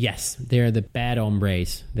them. Yes, they're the bad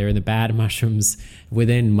hombres. They're the bad mushrooms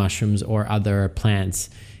within mushrooms or other plants.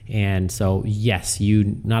 And so, yes,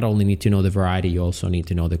 you not only need to know the variety, you also need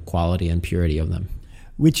to know the quality and purity of them.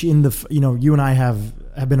 Which you and I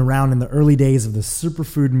have been around in the early days of the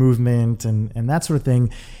superfood movement and that sort of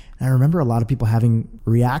thing. And I remember a lot of people having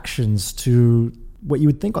reactions to what you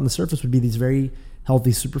would think on the surface would be these very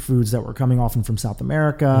healthy superfoods that were coming often from South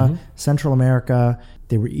America, Central America.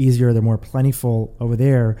 They were easier, they're more plentiful over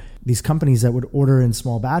there. These companies that would order in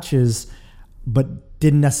small batches, but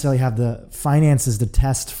didn't necessarily have the finances to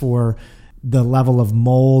test for the level of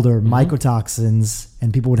mold or mycotoxins.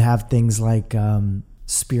 And people would have things like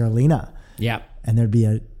spirulina. Yeah. And there'd be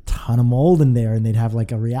a ton of mold in there and they'd have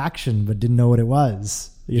like a reaction, but didn't know what it was.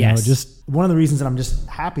 You know, just one of the reasons that I'm just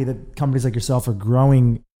happy that companies like yourself are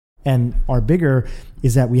growing and are bigger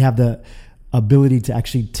is that we have the ability to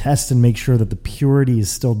actually test and make sure that the purity is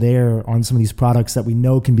still there on some of these products that we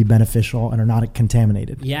know can be beneficial and are not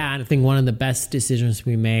contaminated. Yeah, and I think one of the best decisions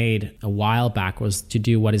we made a while back was to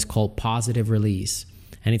do what is called positive release.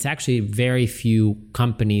 And it's actually very few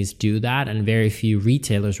companies do that and very few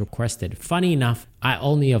retailers request it. Funny enough,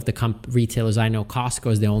 only of the retailers I know,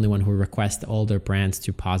 Costco is the only one who requests all their brands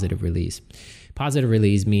to positive release. Positive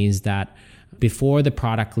release means that before the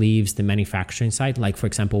product leaves the manufacturing site. Like, for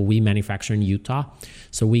example, we manufacture in Utah.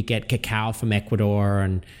 So we get cacao from Ecuador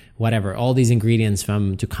and whatever, all these ingredients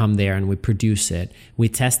to come there, and we produce it. We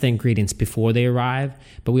test the ingredients before they arrive,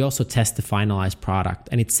 but we also test the finalized product,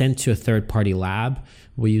 and it's sent to a third-party lab.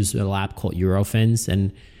 We use a lab called Eurofins,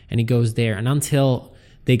 and it goes there, and until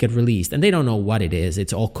they get released, and they don't know what it is,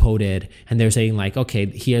 it's all coded, and they're saying like, okay,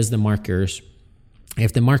 here's the markers.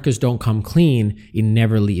 If the markers don't come clean, it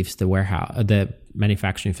never leaves the warehouse, the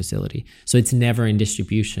manufacturing facility. So it's never in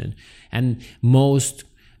distribution. And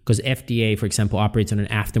because FDA, for example, operates on an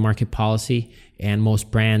aftermarket policy, and most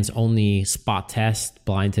brands only spot test,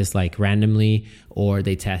 blind test like randomly, or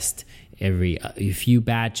they test every few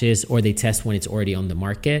batches, or they test when it's already on the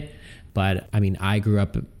market. But I mean, I grew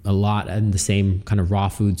up a lot in the same kind of raw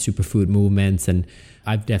food, superfood movements, and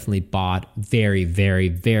I've definitely bought very, very,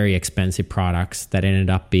 very expensive products that ended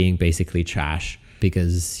up being basically trash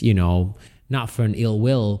because, not for an ill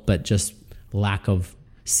will, but just lack of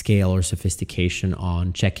scale or sophistication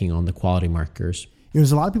on checking on the quality markers.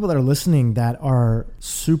 There's a lot of people that are listening that are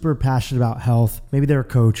super passionate about health. Maybe they're a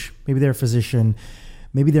coach, maybe they're a physician,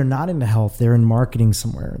 maybe they're not into health. They're in marketing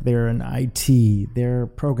somewhere. They're in IT, they're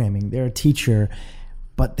programming, they're a teacher,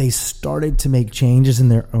 but they started to make changes in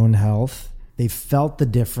their own health. They felt the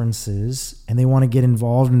differences and they want to get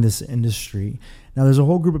involved in this industry. Now, there's a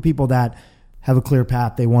whole group of people that have a clear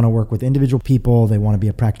path. They want to work with individual people. They want to be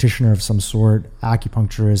a practitioner of some sort,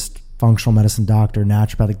 acupuncturist, functional medicine doctor,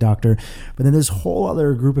 naturopathic doctor. But then there's a whole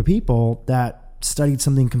other group of people that studied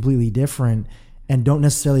something completely different and don't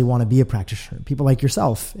necessarily want to be a practitioner. People like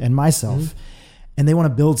yourself and myself. And they want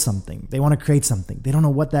to build something. They want to create something. They don't know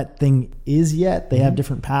what that thing is yet. They have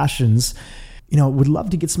different passions. Would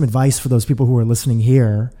love to get some advice for those people who are listening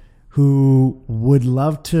here who would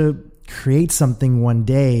love to create something one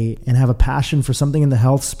day and have a passion for something in the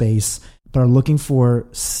health space, but are looking for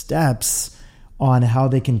steps on how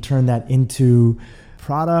they can turn that into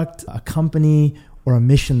product, a company, or a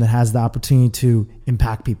mission that has the opportunity to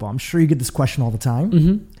impact people. I'm sure you get this question all the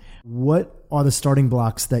time. What are the starting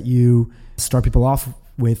blocks that you start people off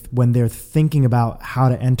with when they're thinking about how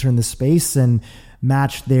to enter in the space and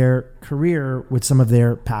match their career with some of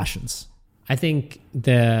their passions? I think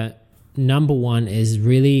the number one is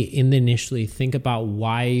really initially think about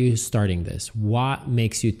why are you starting this? What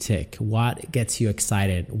makes you tick? What gets you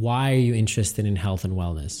excited? Why are you interested in health and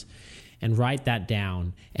wellness? And write that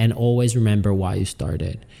down and always remember why you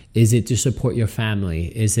started. Is it to support your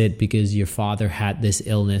family? Is it because your father had this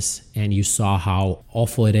illness and you saw how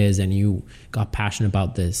awful it is and you got passionate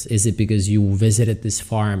about this? Is it because you visited this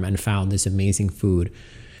farm and found this amazing food?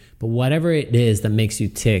 But whatever it is that makes you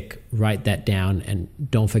tick, write that down and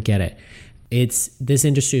don't forget it. This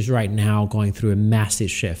industry is right now going through a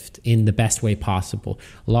massive shift in the best way possible.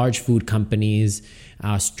 Large food companies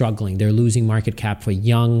are struggling. They're losing market cap for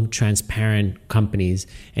young, transparent companies.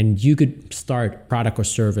 And you could start a product or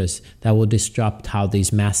service that will disrupt how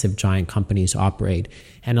these massive giant companies operate.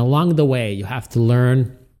 And along the way, you have to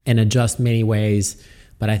learn and adjust many ways.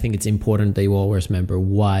 But I think it's important that you always remember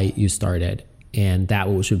why you started. And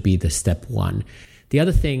that should be the step one. The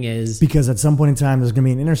other thing is... because at some point in time, there's going to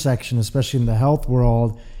be an intersection, especially in the health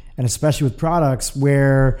world, and especially with products,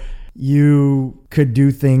 where you could do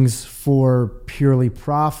things for purely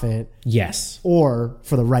profit. Yes. Or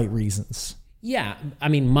for the right reasons. Yeah. I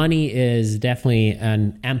mean, money is definitely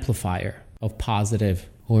an amplifier of positive,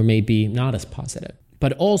 or maybe not as positive.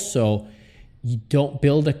 But also, you don't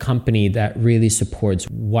build a company that really supports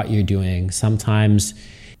what you're doing. Sometimes,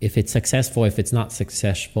 if it's successful, if it's not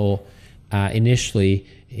successful... initially,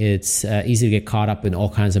 it's easy to get caught up in all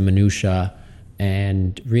kinds of minutia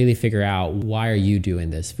and really figure out why are you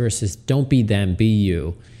doing this versus don't be them, be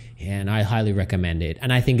you. And I highly recommend it.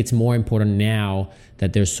 And I think it's more important now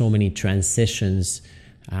that there's so many transitions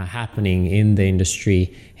happening in the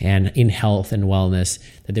industry and in health and wellness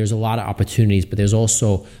that there's a lot of opportunities, but there's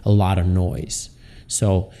also a lot of noise.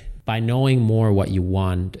 So by knowing more what you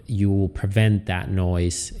want, you will prevent that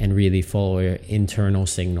noise and really follow your internal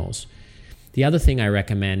signals. The other thing I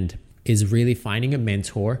recommend is really finding a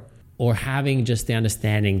mentor or having just the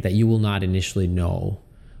understanding that you will not initially know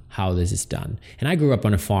how this is done. And I grew up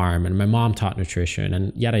on a farm and my mom taught nutrition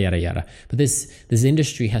and yada, yada, yada. But this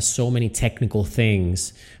industry has so many technical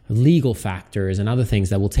things, legal factors and other things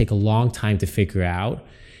that will take a long time to figure out,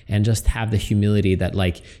 and just have the humility that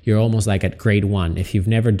you're almost like at grade one. If you've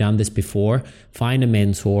never done this before, find a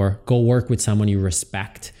mentor, go work with someone you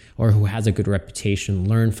respect or who has a good reputation,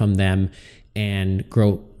 learn from them and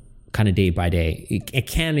grow kind of day by day. I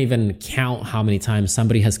can't even count how many times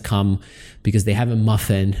somebody has come because they have a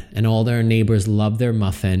muffin and all their neighbors love their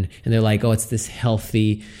muffin and they're like, oh, it's this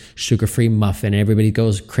healthy sugar-free muffin. Everybody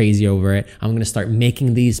goes crazy over it. I'm going to start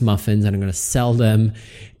making these muffins and I'm going to sell them.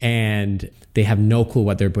 And they have no clue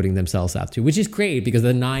what they're putting themselves out to, which is great because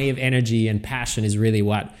the naive energy and passion is really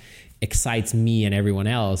what excites me and everyone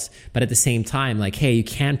else. But at the same time, like, hey, you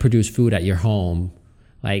can't produce food at your home.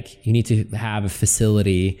 Like, you need to have a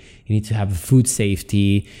facility, you need to have food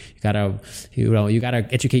safety, you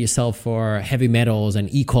gotta educate yourself for heavy metals and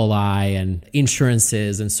E. coli and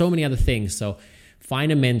insurances and so many other things. So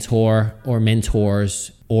find a mentor or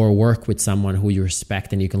mentors or work with someone who you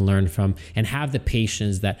respect and you can learn from, and have the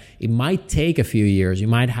patience that it might take a few years. You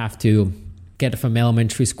might have to get from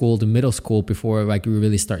elementary school to middle school before like you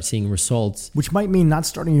really start seeing results. Which might mean not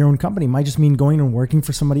starting your own company. It might just mean going and working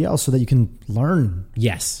for somebody else so that you can learn.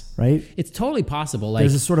 Yes. Right? It's totally possible. Like,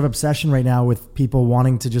 there's this sort of obsession right now with people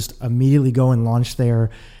wanting to just immediately go and launch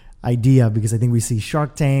their idea, because I think we see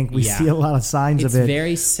Shark Tank, we see a lot of signs of it. It's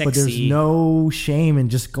very sexy. But there's no shame in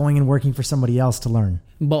just going and working for somebody else to learn.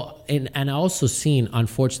 But and I also seen,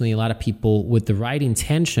 unfortunately, a lot of people with the right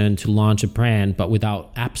intention to launch a brand, but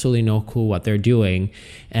without absolutely no clue what they're doing.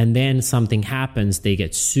 And then something happens, they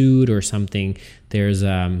get sued or something. There's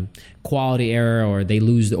quality error, or they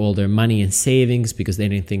lose all their money and savings because they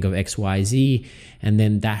didn't think of X, Y, Z. And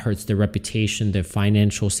then that hurts their reputation, their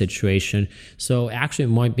financial situation. So actually, it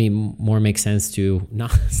might be more make sense to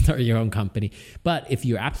not start your own company. But if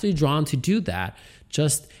you're absolutely drawn to do that,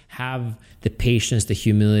 just have the patience, the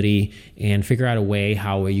humility, and figure out a way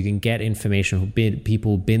how you can get information.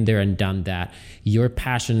 People who've been there and done that. Your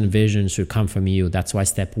passion and vision should come from you. That's why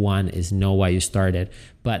step one is know why you started.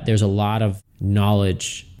 But there's a lot of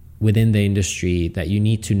knowledge within the industry that you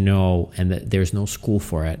need to know, and that there's no school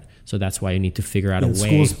for it. So that's why you need to figure out a way.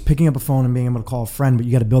 School is picking up a phone and being able to call a friend, but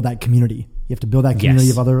you got to build that community. You have to build that community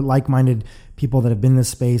of other like-minded people that have been in this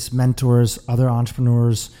space, mentors, other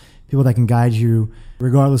entrepreneurs, people that can guide you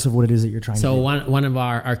regardless of what it is that you're trying to do. So one of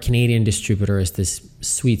our Canadian distributors, this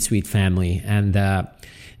sweet family, and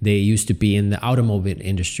they used to be in the automobile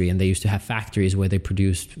industry, and they used to have factories where they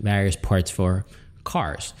produced various parts for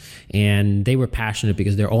cars, and they were passionate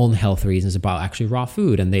because their own health reasons about actually raw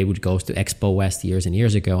food, and they would go to Expo West years and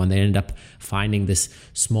years ago, and they ended up finding this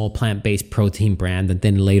small plant-based protein brand that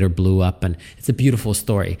then later blew up, and it's a beautiful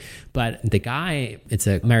story. But the guy, it's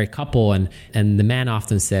a married couple, and the man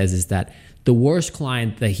often says is that the worst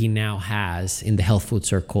client that he now has in the health food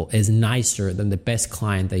circle is nicer than the best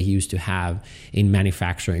client that he used to have in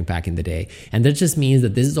manufacturing back in the day. And that just means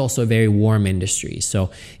that this is also a very warm industry. So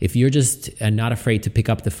if you're just not afraid to pick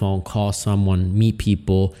up the phone, call someone, meet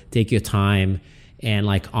people, take your time, and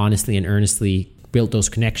like honestly and earnestly build those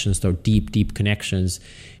connections, those deep connections,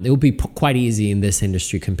 it will be quite easy in this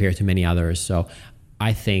industry compared to many others. So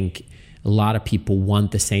I think a lot of people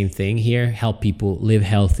want the same thing here, help people live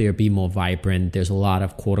healthier, be more vibrant. There's a lot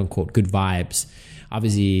of quote unquote good vibes.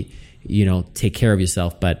 Obviously, take care of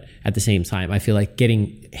yourself. But at the same time, I feel like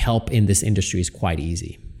getting help in this industry is quite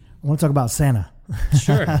easy. I want to talk about Santa.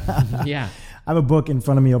 Sure. Yeah. I have a book in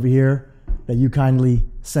front of me over here that you kindly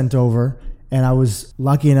sent over. And I was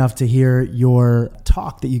lucky enough to hear your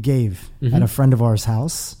talk that you gave at a friend of ours'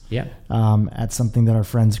 house. Yeah. At something that our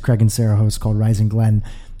friends Craig and Sarah host called Rising Glen.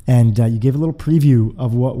 And you gave a little preview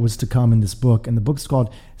of what was to come in this book. And the book's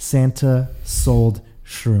called Santa Sold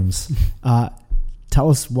Shrooms. Tell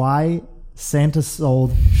us why Santa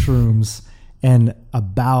sold shrooms, and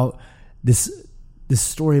about this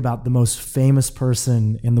story about the most famous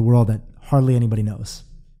person in the world that hardly anybody knows.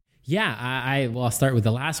 Yeah, I'll start with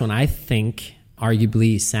the last one. I think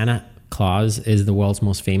arguably Santa Claus is the world's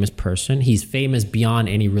most famous person. He's famous beyond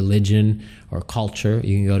any religion or culture.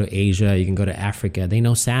 You can go to Asia, you can go to Africa. They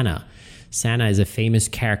know Santa. Santa is a famous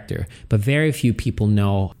character, but very few people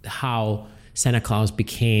know how Santa Claus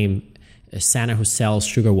became a Santa who sells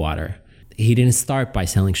sugar water. He didn't start by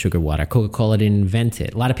selling sugar water. Coca-Cola didn't invent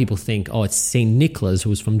it. A lot of people think, oh, it's St. Nicholas,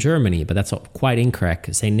 who's from Germany, but that's quite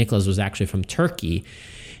incorrect. St. Nicholas was actually from Turkey.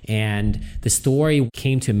 And the story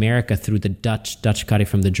came to America through the Dutch. Dutch got it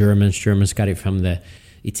from the Germans got it from the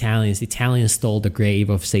Italians. Italians stole the grave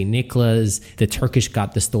of St. Nicholas. The Turkish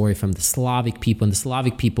got the story from the Slavic people, and the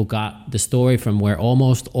Slavic people got the story from where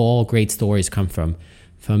almost all great stories come from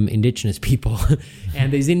indigenous people.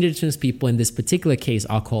 And these indigenous people, in this particular case,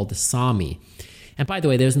 are called the Sami. And by the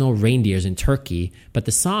way, there's no reindeers in Turkey, but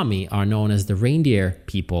the Sami are known as the reindeer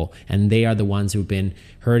people, and they are the ones who've been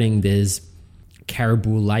herding these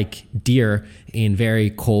caribou-like deer in very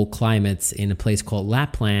cold climates in a place called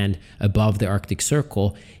Lapland above the Arctic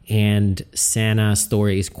Circle. And Sana's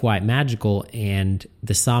story is quite magical, and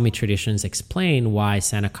the Sami traditions explain why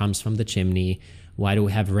Sana comes from the chimney. Why do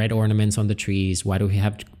we have red ornaments on the trees? Why do we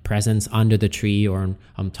have presents under the tree or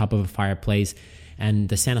on top of a fireplace? And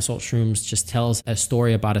the Sana salt shrooms just tells a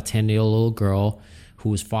story about a 10-year-old little girl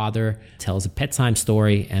whose father tells a bedtime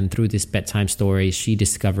story, and through this bedtime story, she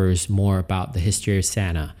discovers more about the history of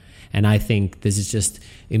Sana. And I think this is just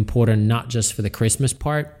important, not just for the Christmas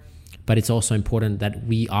part, but it's also important that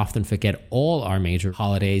we often forget all our major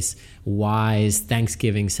holidays. Why is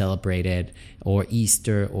Thanksgiving celebrated, or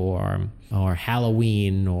Easter, or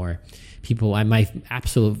Halloween, or people? My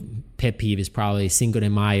absolute pet peeve is probably Cinco de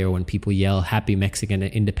Mayo, when people yell Happy Mexican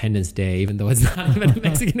Independence Day, even though it's not even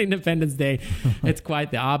Mexican Independence Day. It's quite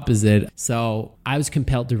the opposite. So I was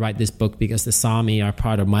compelled to write this book because the Sami are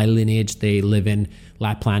part of my lineage. They live in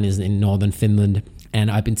Lapland, is in northern Finland. And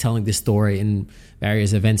I've been telling this story in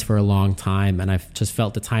various events for a long time, and I've just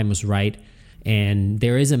felt the time was right. And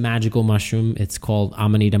there is a magical mushroom. It's called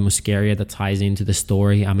Amanita muscaria that ties into the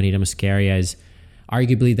story. Amanita muscaria is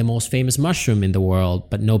arguably the most famous mushroom in the world,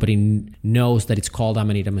 but nobody knows that it's called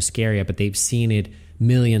Amanita muscaria, but they've seen it a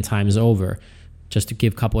million times over. Just to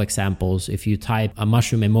give a couple examples, if you type a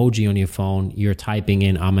mushroom emoji on your phone, you're typing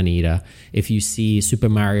in Amanita. If you see Super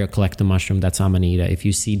Mario Collector mushroom, that's Amanita. If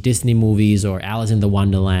you see Disney movies or Alice in the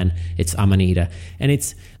Wonderland, it's Amanita. And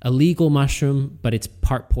it's a legal mushroom, but it's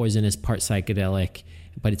part poisonous, part psychedelic,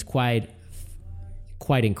 but it's quite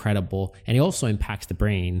incredible. And it also impacts the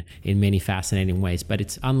brain in many fascinating ways. But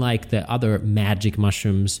it's unlike the other magic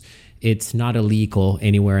mushrooms. It's not illegal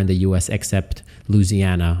anywhere in the US except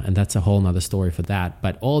Louisiana, and that's a whole nother story for that.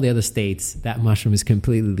 But all the other states, that mushroom is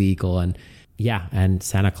completely legal. And and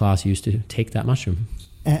Santa Claus used to take that mushroom.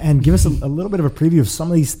 And give us a little bit of a preview of some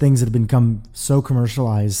of these things that have become so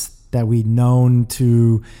commercialized that we've known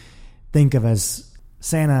to think of as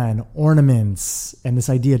Santa and ornaments and this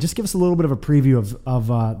idea. Just give us a little bit of a preview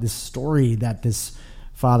of this story that this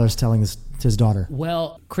father's telling his daughter.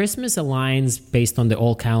 Well, Christmas aligns based on the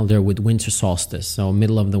old calendar with winter solstice, so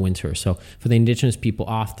middle of the winter. So for the indigenous people,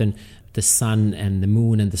 often the sun and the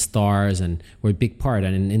moon and the stars were a big part.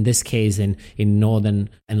 And in this case, in northern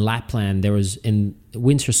and Lapland, there was in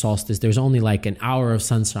winter solstice, there's only like an hour of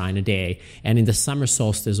sunshine a day. And in the summer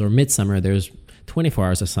solstice or midsummer, there's 24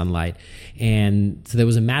 hours of sunlight. And so there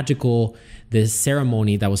was this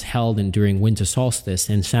ceremony that was held during winter solstice,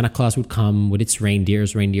 and Santa Claus would come with its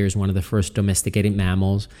reindeers. Reindeer is one of the first domesticated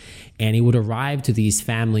mammals, and he would arrive to these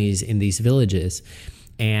families in these villages.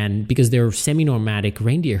 And because they were semi-nomadic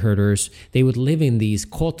reindeer herders, they would live in these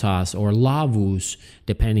kotas or lavus,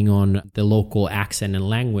 depending on the local accent and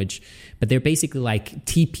language. But they're basically like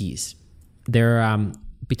teepees. They're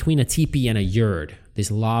between a teepee and a yurt. This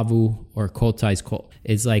lavu or kota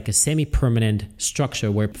is like a semi-permanent structure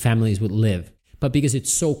where families would live. But because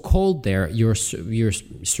it's so cold there, you're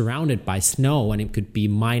surrounded by snow, and it could be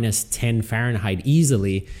minus 10 Fahrenheit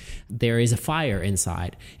easily. There is a fire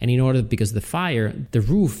inside. And because of the fire, the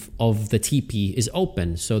roof of the teepee is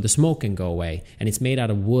open, so the smoke can go away. And it's made out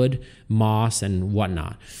of wood, moss, and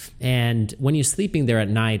whatnot. And when you're sleeping there at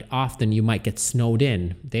night, often you might get snowed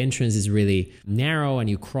in. The entrance is really narrow, and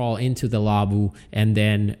you crawl into the lavu, and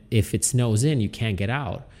then if it snows in, you can't get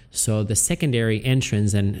out. So the secondary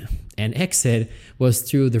entrance and exit was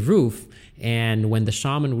through the roof. And when the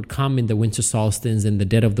shaman would come in the winter solstice in the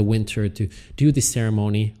dead of the winter to do this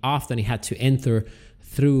ceremony, often he had to enter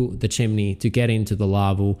through the chimney to get into the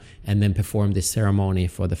lavu and then perform this ceremony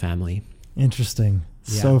for the family. Interesting.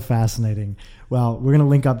 Yeah. So fascinating. Well, we're going to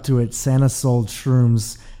link up to it. Santa Sold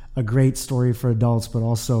Shrooms, a great story for adults, but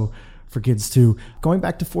also for kids too. Going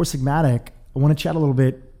back to Four Sigmatic, I want to chat a little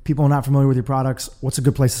bit. People are not familiar with your products. What's a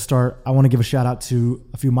good place to start? I want to give a shout out to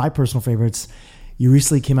a few of my personal favorites. You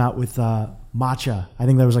recently came out with matcha. I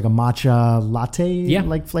think there was like a matcha latte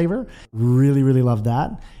like flavor. Really, really love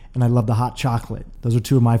that. And I love the hot chocolate. Those are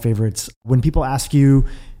two of my favorites. When people ask you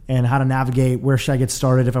and how to navigate, where should I get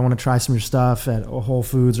started if I want to try some of your stuff at Whole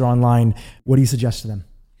Foods or online, what do you suggest to them?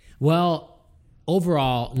 Well,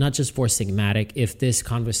 overall, not just Four Sigmatic, if this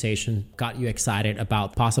conversation got you excited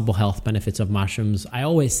about possible health benefits of mushrooms, I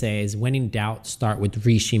always say is when in doubt, start with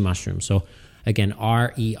reishi mushrooms. So again,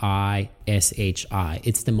 Reishi.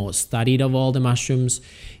 It's the most studied of all the mushrooms.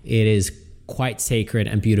 It is quite sacred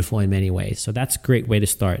and beautiful in many ways. So that's a great way to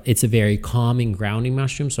start. It's a very calming, grounding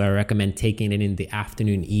mushroom. So I recommend taking it in the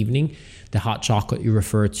afternoon, evening. The hot chocolate you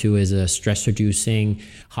refer to is a stress-reducing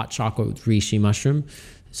hot chocolate with reishi mushroom.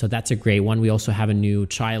 So that's a great one. We also have a new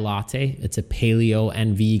chai latte. It's a paleo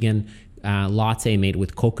and vegan latte made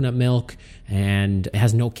with coconut milk, and it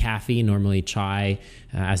has no caffeine. Normally chai,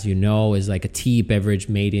 as you know, is like a tea beverage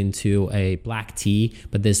made into a black tea,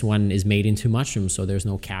 but this one is made into mushrooms, so there's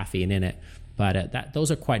no caffeine in it. But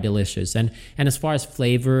those are quite delicious. And as far as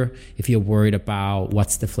flavor, if you're worried about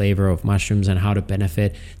what's the flavor of mushrooms and how to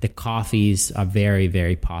benefit, the coffees are very,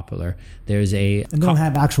 very popular. And they don't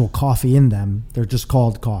have actual coffee in them. They're just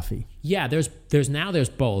called coffee. Yeah, there's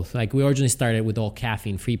both. Like we originally started with all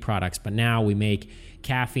caffeine-free products, but now we make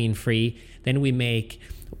caffeine-free. Then we make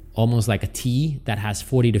almost like a tea that has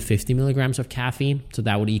 40 to 50 milligrams of caffeine. So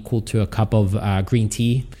that would equal to a cup of green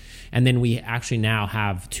tea. And then we actually now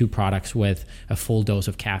have 2 products with a full dose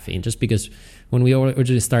of caffeine, just because when we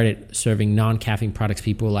originally started serving non-caffeine products,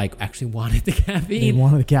 people actually wanted the caffeine. They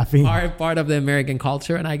wanted the caffeine. Part of the American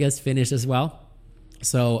culture, and I guess Finnish as well.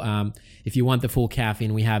 So if you want the full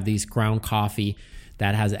caffeine, we have these ground coffee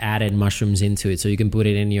that has added mushrooms into it. So you can put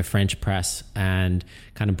it in your French press and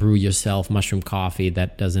kind of brew yourself mushroom coffee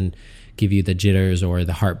that doesn't give you the jitters or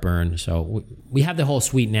the heartburn. So we have the whole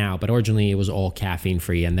suite now, but originally it was all caffeine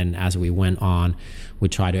free. And then as we went on, we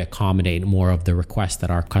tried to accommodate more of the requests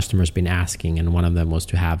that our customers been asking. And one of them was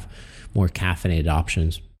to have more caffeinated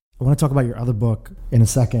options. I want to talk about your other book in a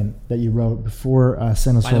second that you wrote before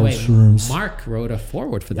Send By the way, Shrooms. Mark wrote a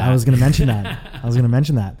foreword for that. I was going to mention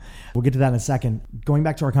that. We'll get to that in a second. Going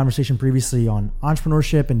back to our conversation previously on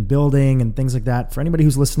entrepreneurship and building and things like that, for anybody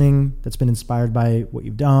who's listening that's been inspired by what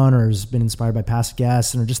you've done or has been inspired by past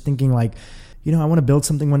guests and are just thinking I want to build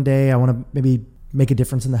something one day. I want to maybe make a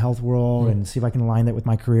difference in the health world and see if I can align that with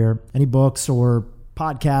my career. Any books or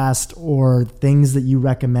podcasts or things that you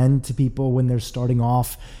recommend to people when they're starting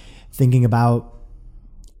off thinking about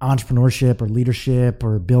entrepreneurship or leadership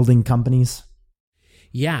or building companies?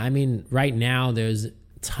 Yeah, I mean, right now there's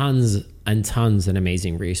tons and tons of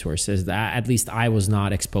amazing resources that at least I was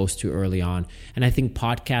not exposed to early on. And I think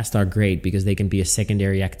podcasts are great because they can be a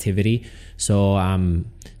secondary activity. So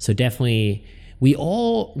definitely we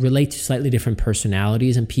all relate to slightly different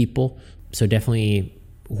personalities and people. So definitely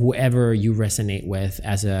whoever you resonate with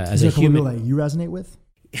as a human. That you resonate with?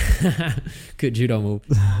 Good judo move.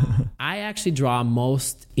 I actually draw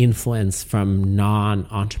most influence from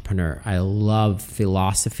non-entrepreneur. I love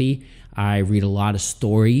philosophy. I read a lot of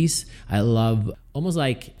stories. I love almost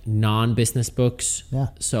like non-business books. Yeah.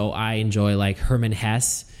 So I enjoy Herman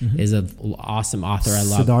Hesse is an awesome author. I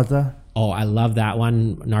love Siddhartha. Oh, I love that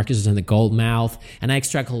one. Narcissus and the Gold Mouth. And I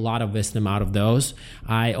extract a lot of wisdom out of those.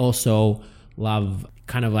 I also love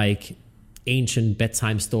kind of ancient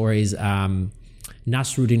bedtime stories.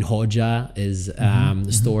 Nasruddin Hoja is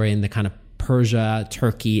the story in the kind of Persia,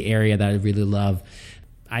 Turkey area that I really love.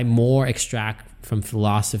 I more extract from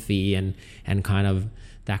philosophy and kind of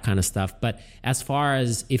that kind of stuff. But as far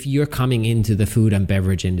as if you're coming into the food and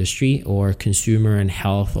beverage industry or consumer and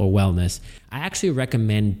health or wellness, I actually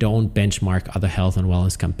recommend don't benchmark other health and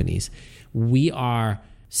wellness companies. We are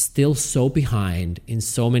still so behind in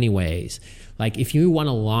so many ways. If you want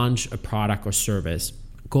to launch a product or service,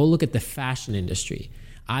 go look at the fashion industry.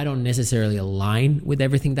 I don't necessarily align with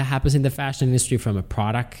everything that happens in the fashion industry from a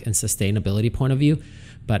product and sustainability point of view,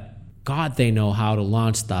 but God, they know how to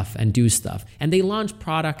launch stuff and do stuff. And they launch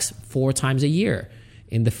products 4 times a year.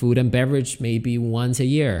 In the food and beverage, maybe once a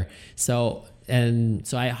year. So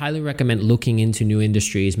I highly recommend looking into new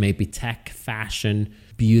industries, maybe tech, fashion,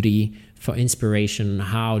 beauty, for inspiration on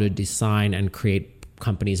how to design and create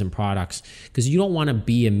companies and products, because you don't want to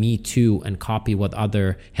be a me too and copy what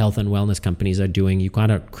other health and wellness companies are doing. You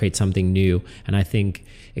gotta create something new, and I think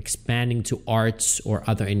expanding to arts or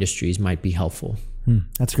other industries might be helpful.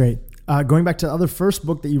 That's great. Going back to the other first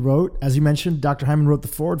book that you wrote, as you mentioned, Dr. Hyman wrote the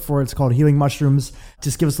foreword for it. It's called Healing Mushrooms.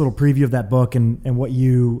 Just give us a little preview of that book and what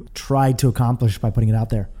you tried to accomplish by putting it out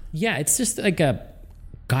there. Yeah, it's just like a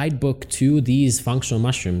guidebook to these functional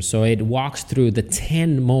mushrooms. So it walks through the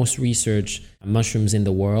 10 most researched mushrooms in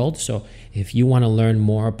the world. So if you want to learn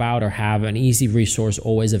more about or have an easy resource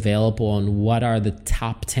always available on what are the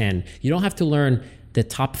top 10, you don't have to learn the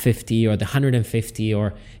top 50 or the 150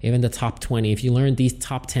 or even the top 20. If you learn these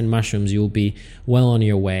top 10 mushrooms, you'll be well on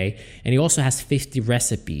your way. And he also has 50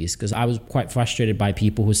 recipes, because I was quite frustrated by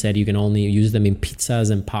people who said you can only use them in pizzas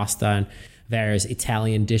and pasta and various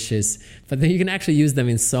Italian dishes, but then you can actually use them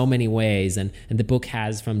in so many ways. And the book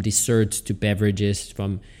has from desserts to beverages,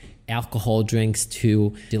 from alcohol drinks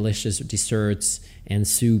to delicious desserts and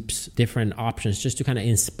soups, different options, just to kind of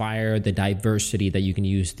inspire the diversity that you can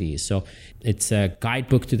use these. So it's a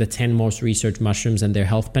guidebook to the 10 most researched mushrooms and their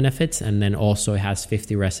health benefits. And then also it has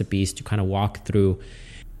 50 recipes to kind of walk through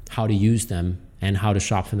how to use them and how to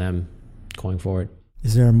shop for them going forward.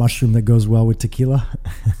 Is there a mushroom that goes well with tequila?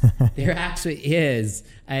 There actually is.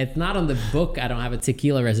 It's not on the book. I don't have a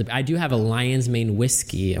tequila recipe. I do have a lion's mane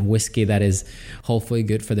whiskey, a whiskey that is hopefully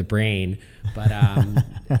good for the brain. But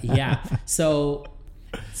yeah, so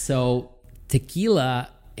tequila,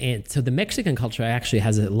 and so the Mexican culture actually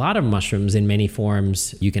has a lot of mushrooms in many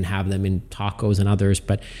forms. You can have them in tacos and others,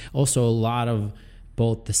 but also a lot of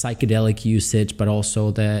both the psychedelic usage, but also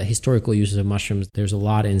the historical uses of mushrooms. There's a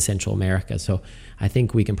lot in Central America. So I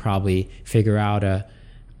think we can probably figure out a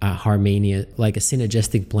harmonia, like a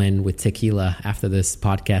synergistic blend with tequila after this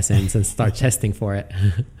podcast ends and start testing for it.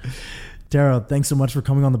 Tero, thanks so much for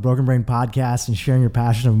coming on the Broken Brain podcast and sharing your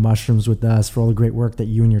passion of mushrooms with us, for all the great work that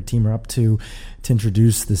you and your team are up to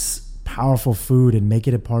introduce this powerful food and make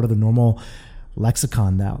it a part of the normal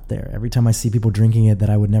lexicon out there. Every time I see people drinking it that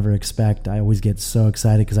I would never expect, I always get so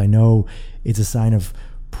excited because I know it's a sign of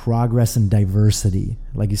progress and diversity.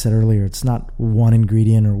 Like you said earlier, it's not one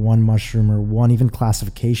ingredient or one mushroom or one even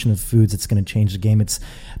classification of foods that's going to change the game. It's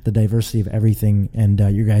the diversity of everything, and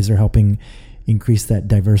you guys are helping increase that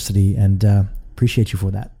diversity, and appreciate you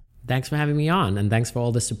for that. Thanks for having me on, and thanks for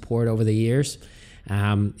all the support over the years.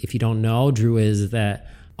 If you don't know, Drew is the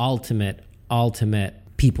ultimate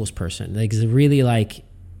people's person. Like, it's really like,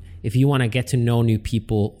 if you want to get to know new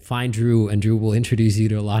people, find Drew, and Drew will introduce you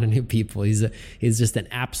to a lot of new people. He's just an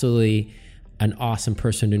awesome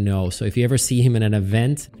person to know. So if you ever see him in an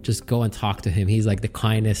event, just go and talk to him. He's like the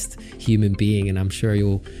kindest human being, and I'm sure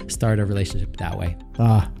you'll start a relationship that way.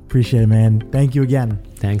 Appreciate it, man. Thank you again.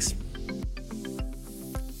 Thanks.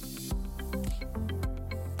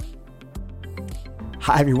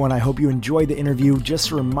 Hi, everyone. I hope you enjoyed the interview.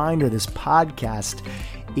 Just a reminder, this podcast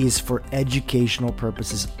is for educational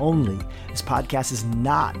purposes only. This podcast is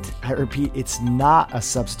not, I repeat, it's not a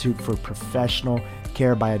substitute for professional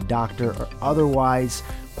care by a doctor or otherwise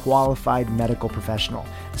qualified medical professional.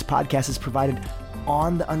 This podcast is provided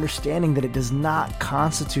on the understanding that it does not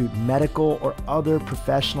constitute medical or other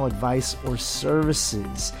professional advice or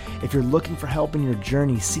services. If you're looking for help in your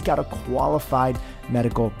journey, seek out a qualified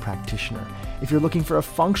medical practitioner. If you're looking for a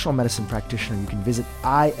functional medicine practitioner, you can visit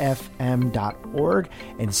ifm.org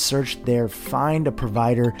and search their Find a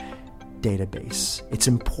Provider database. It's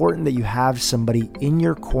important that you have somebody in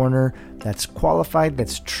your corner that's qualified,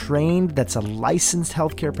 that's trained, that's a licensed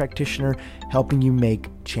healthcare practitioner helping you make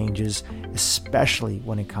changes, especially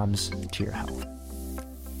when it comes to your health.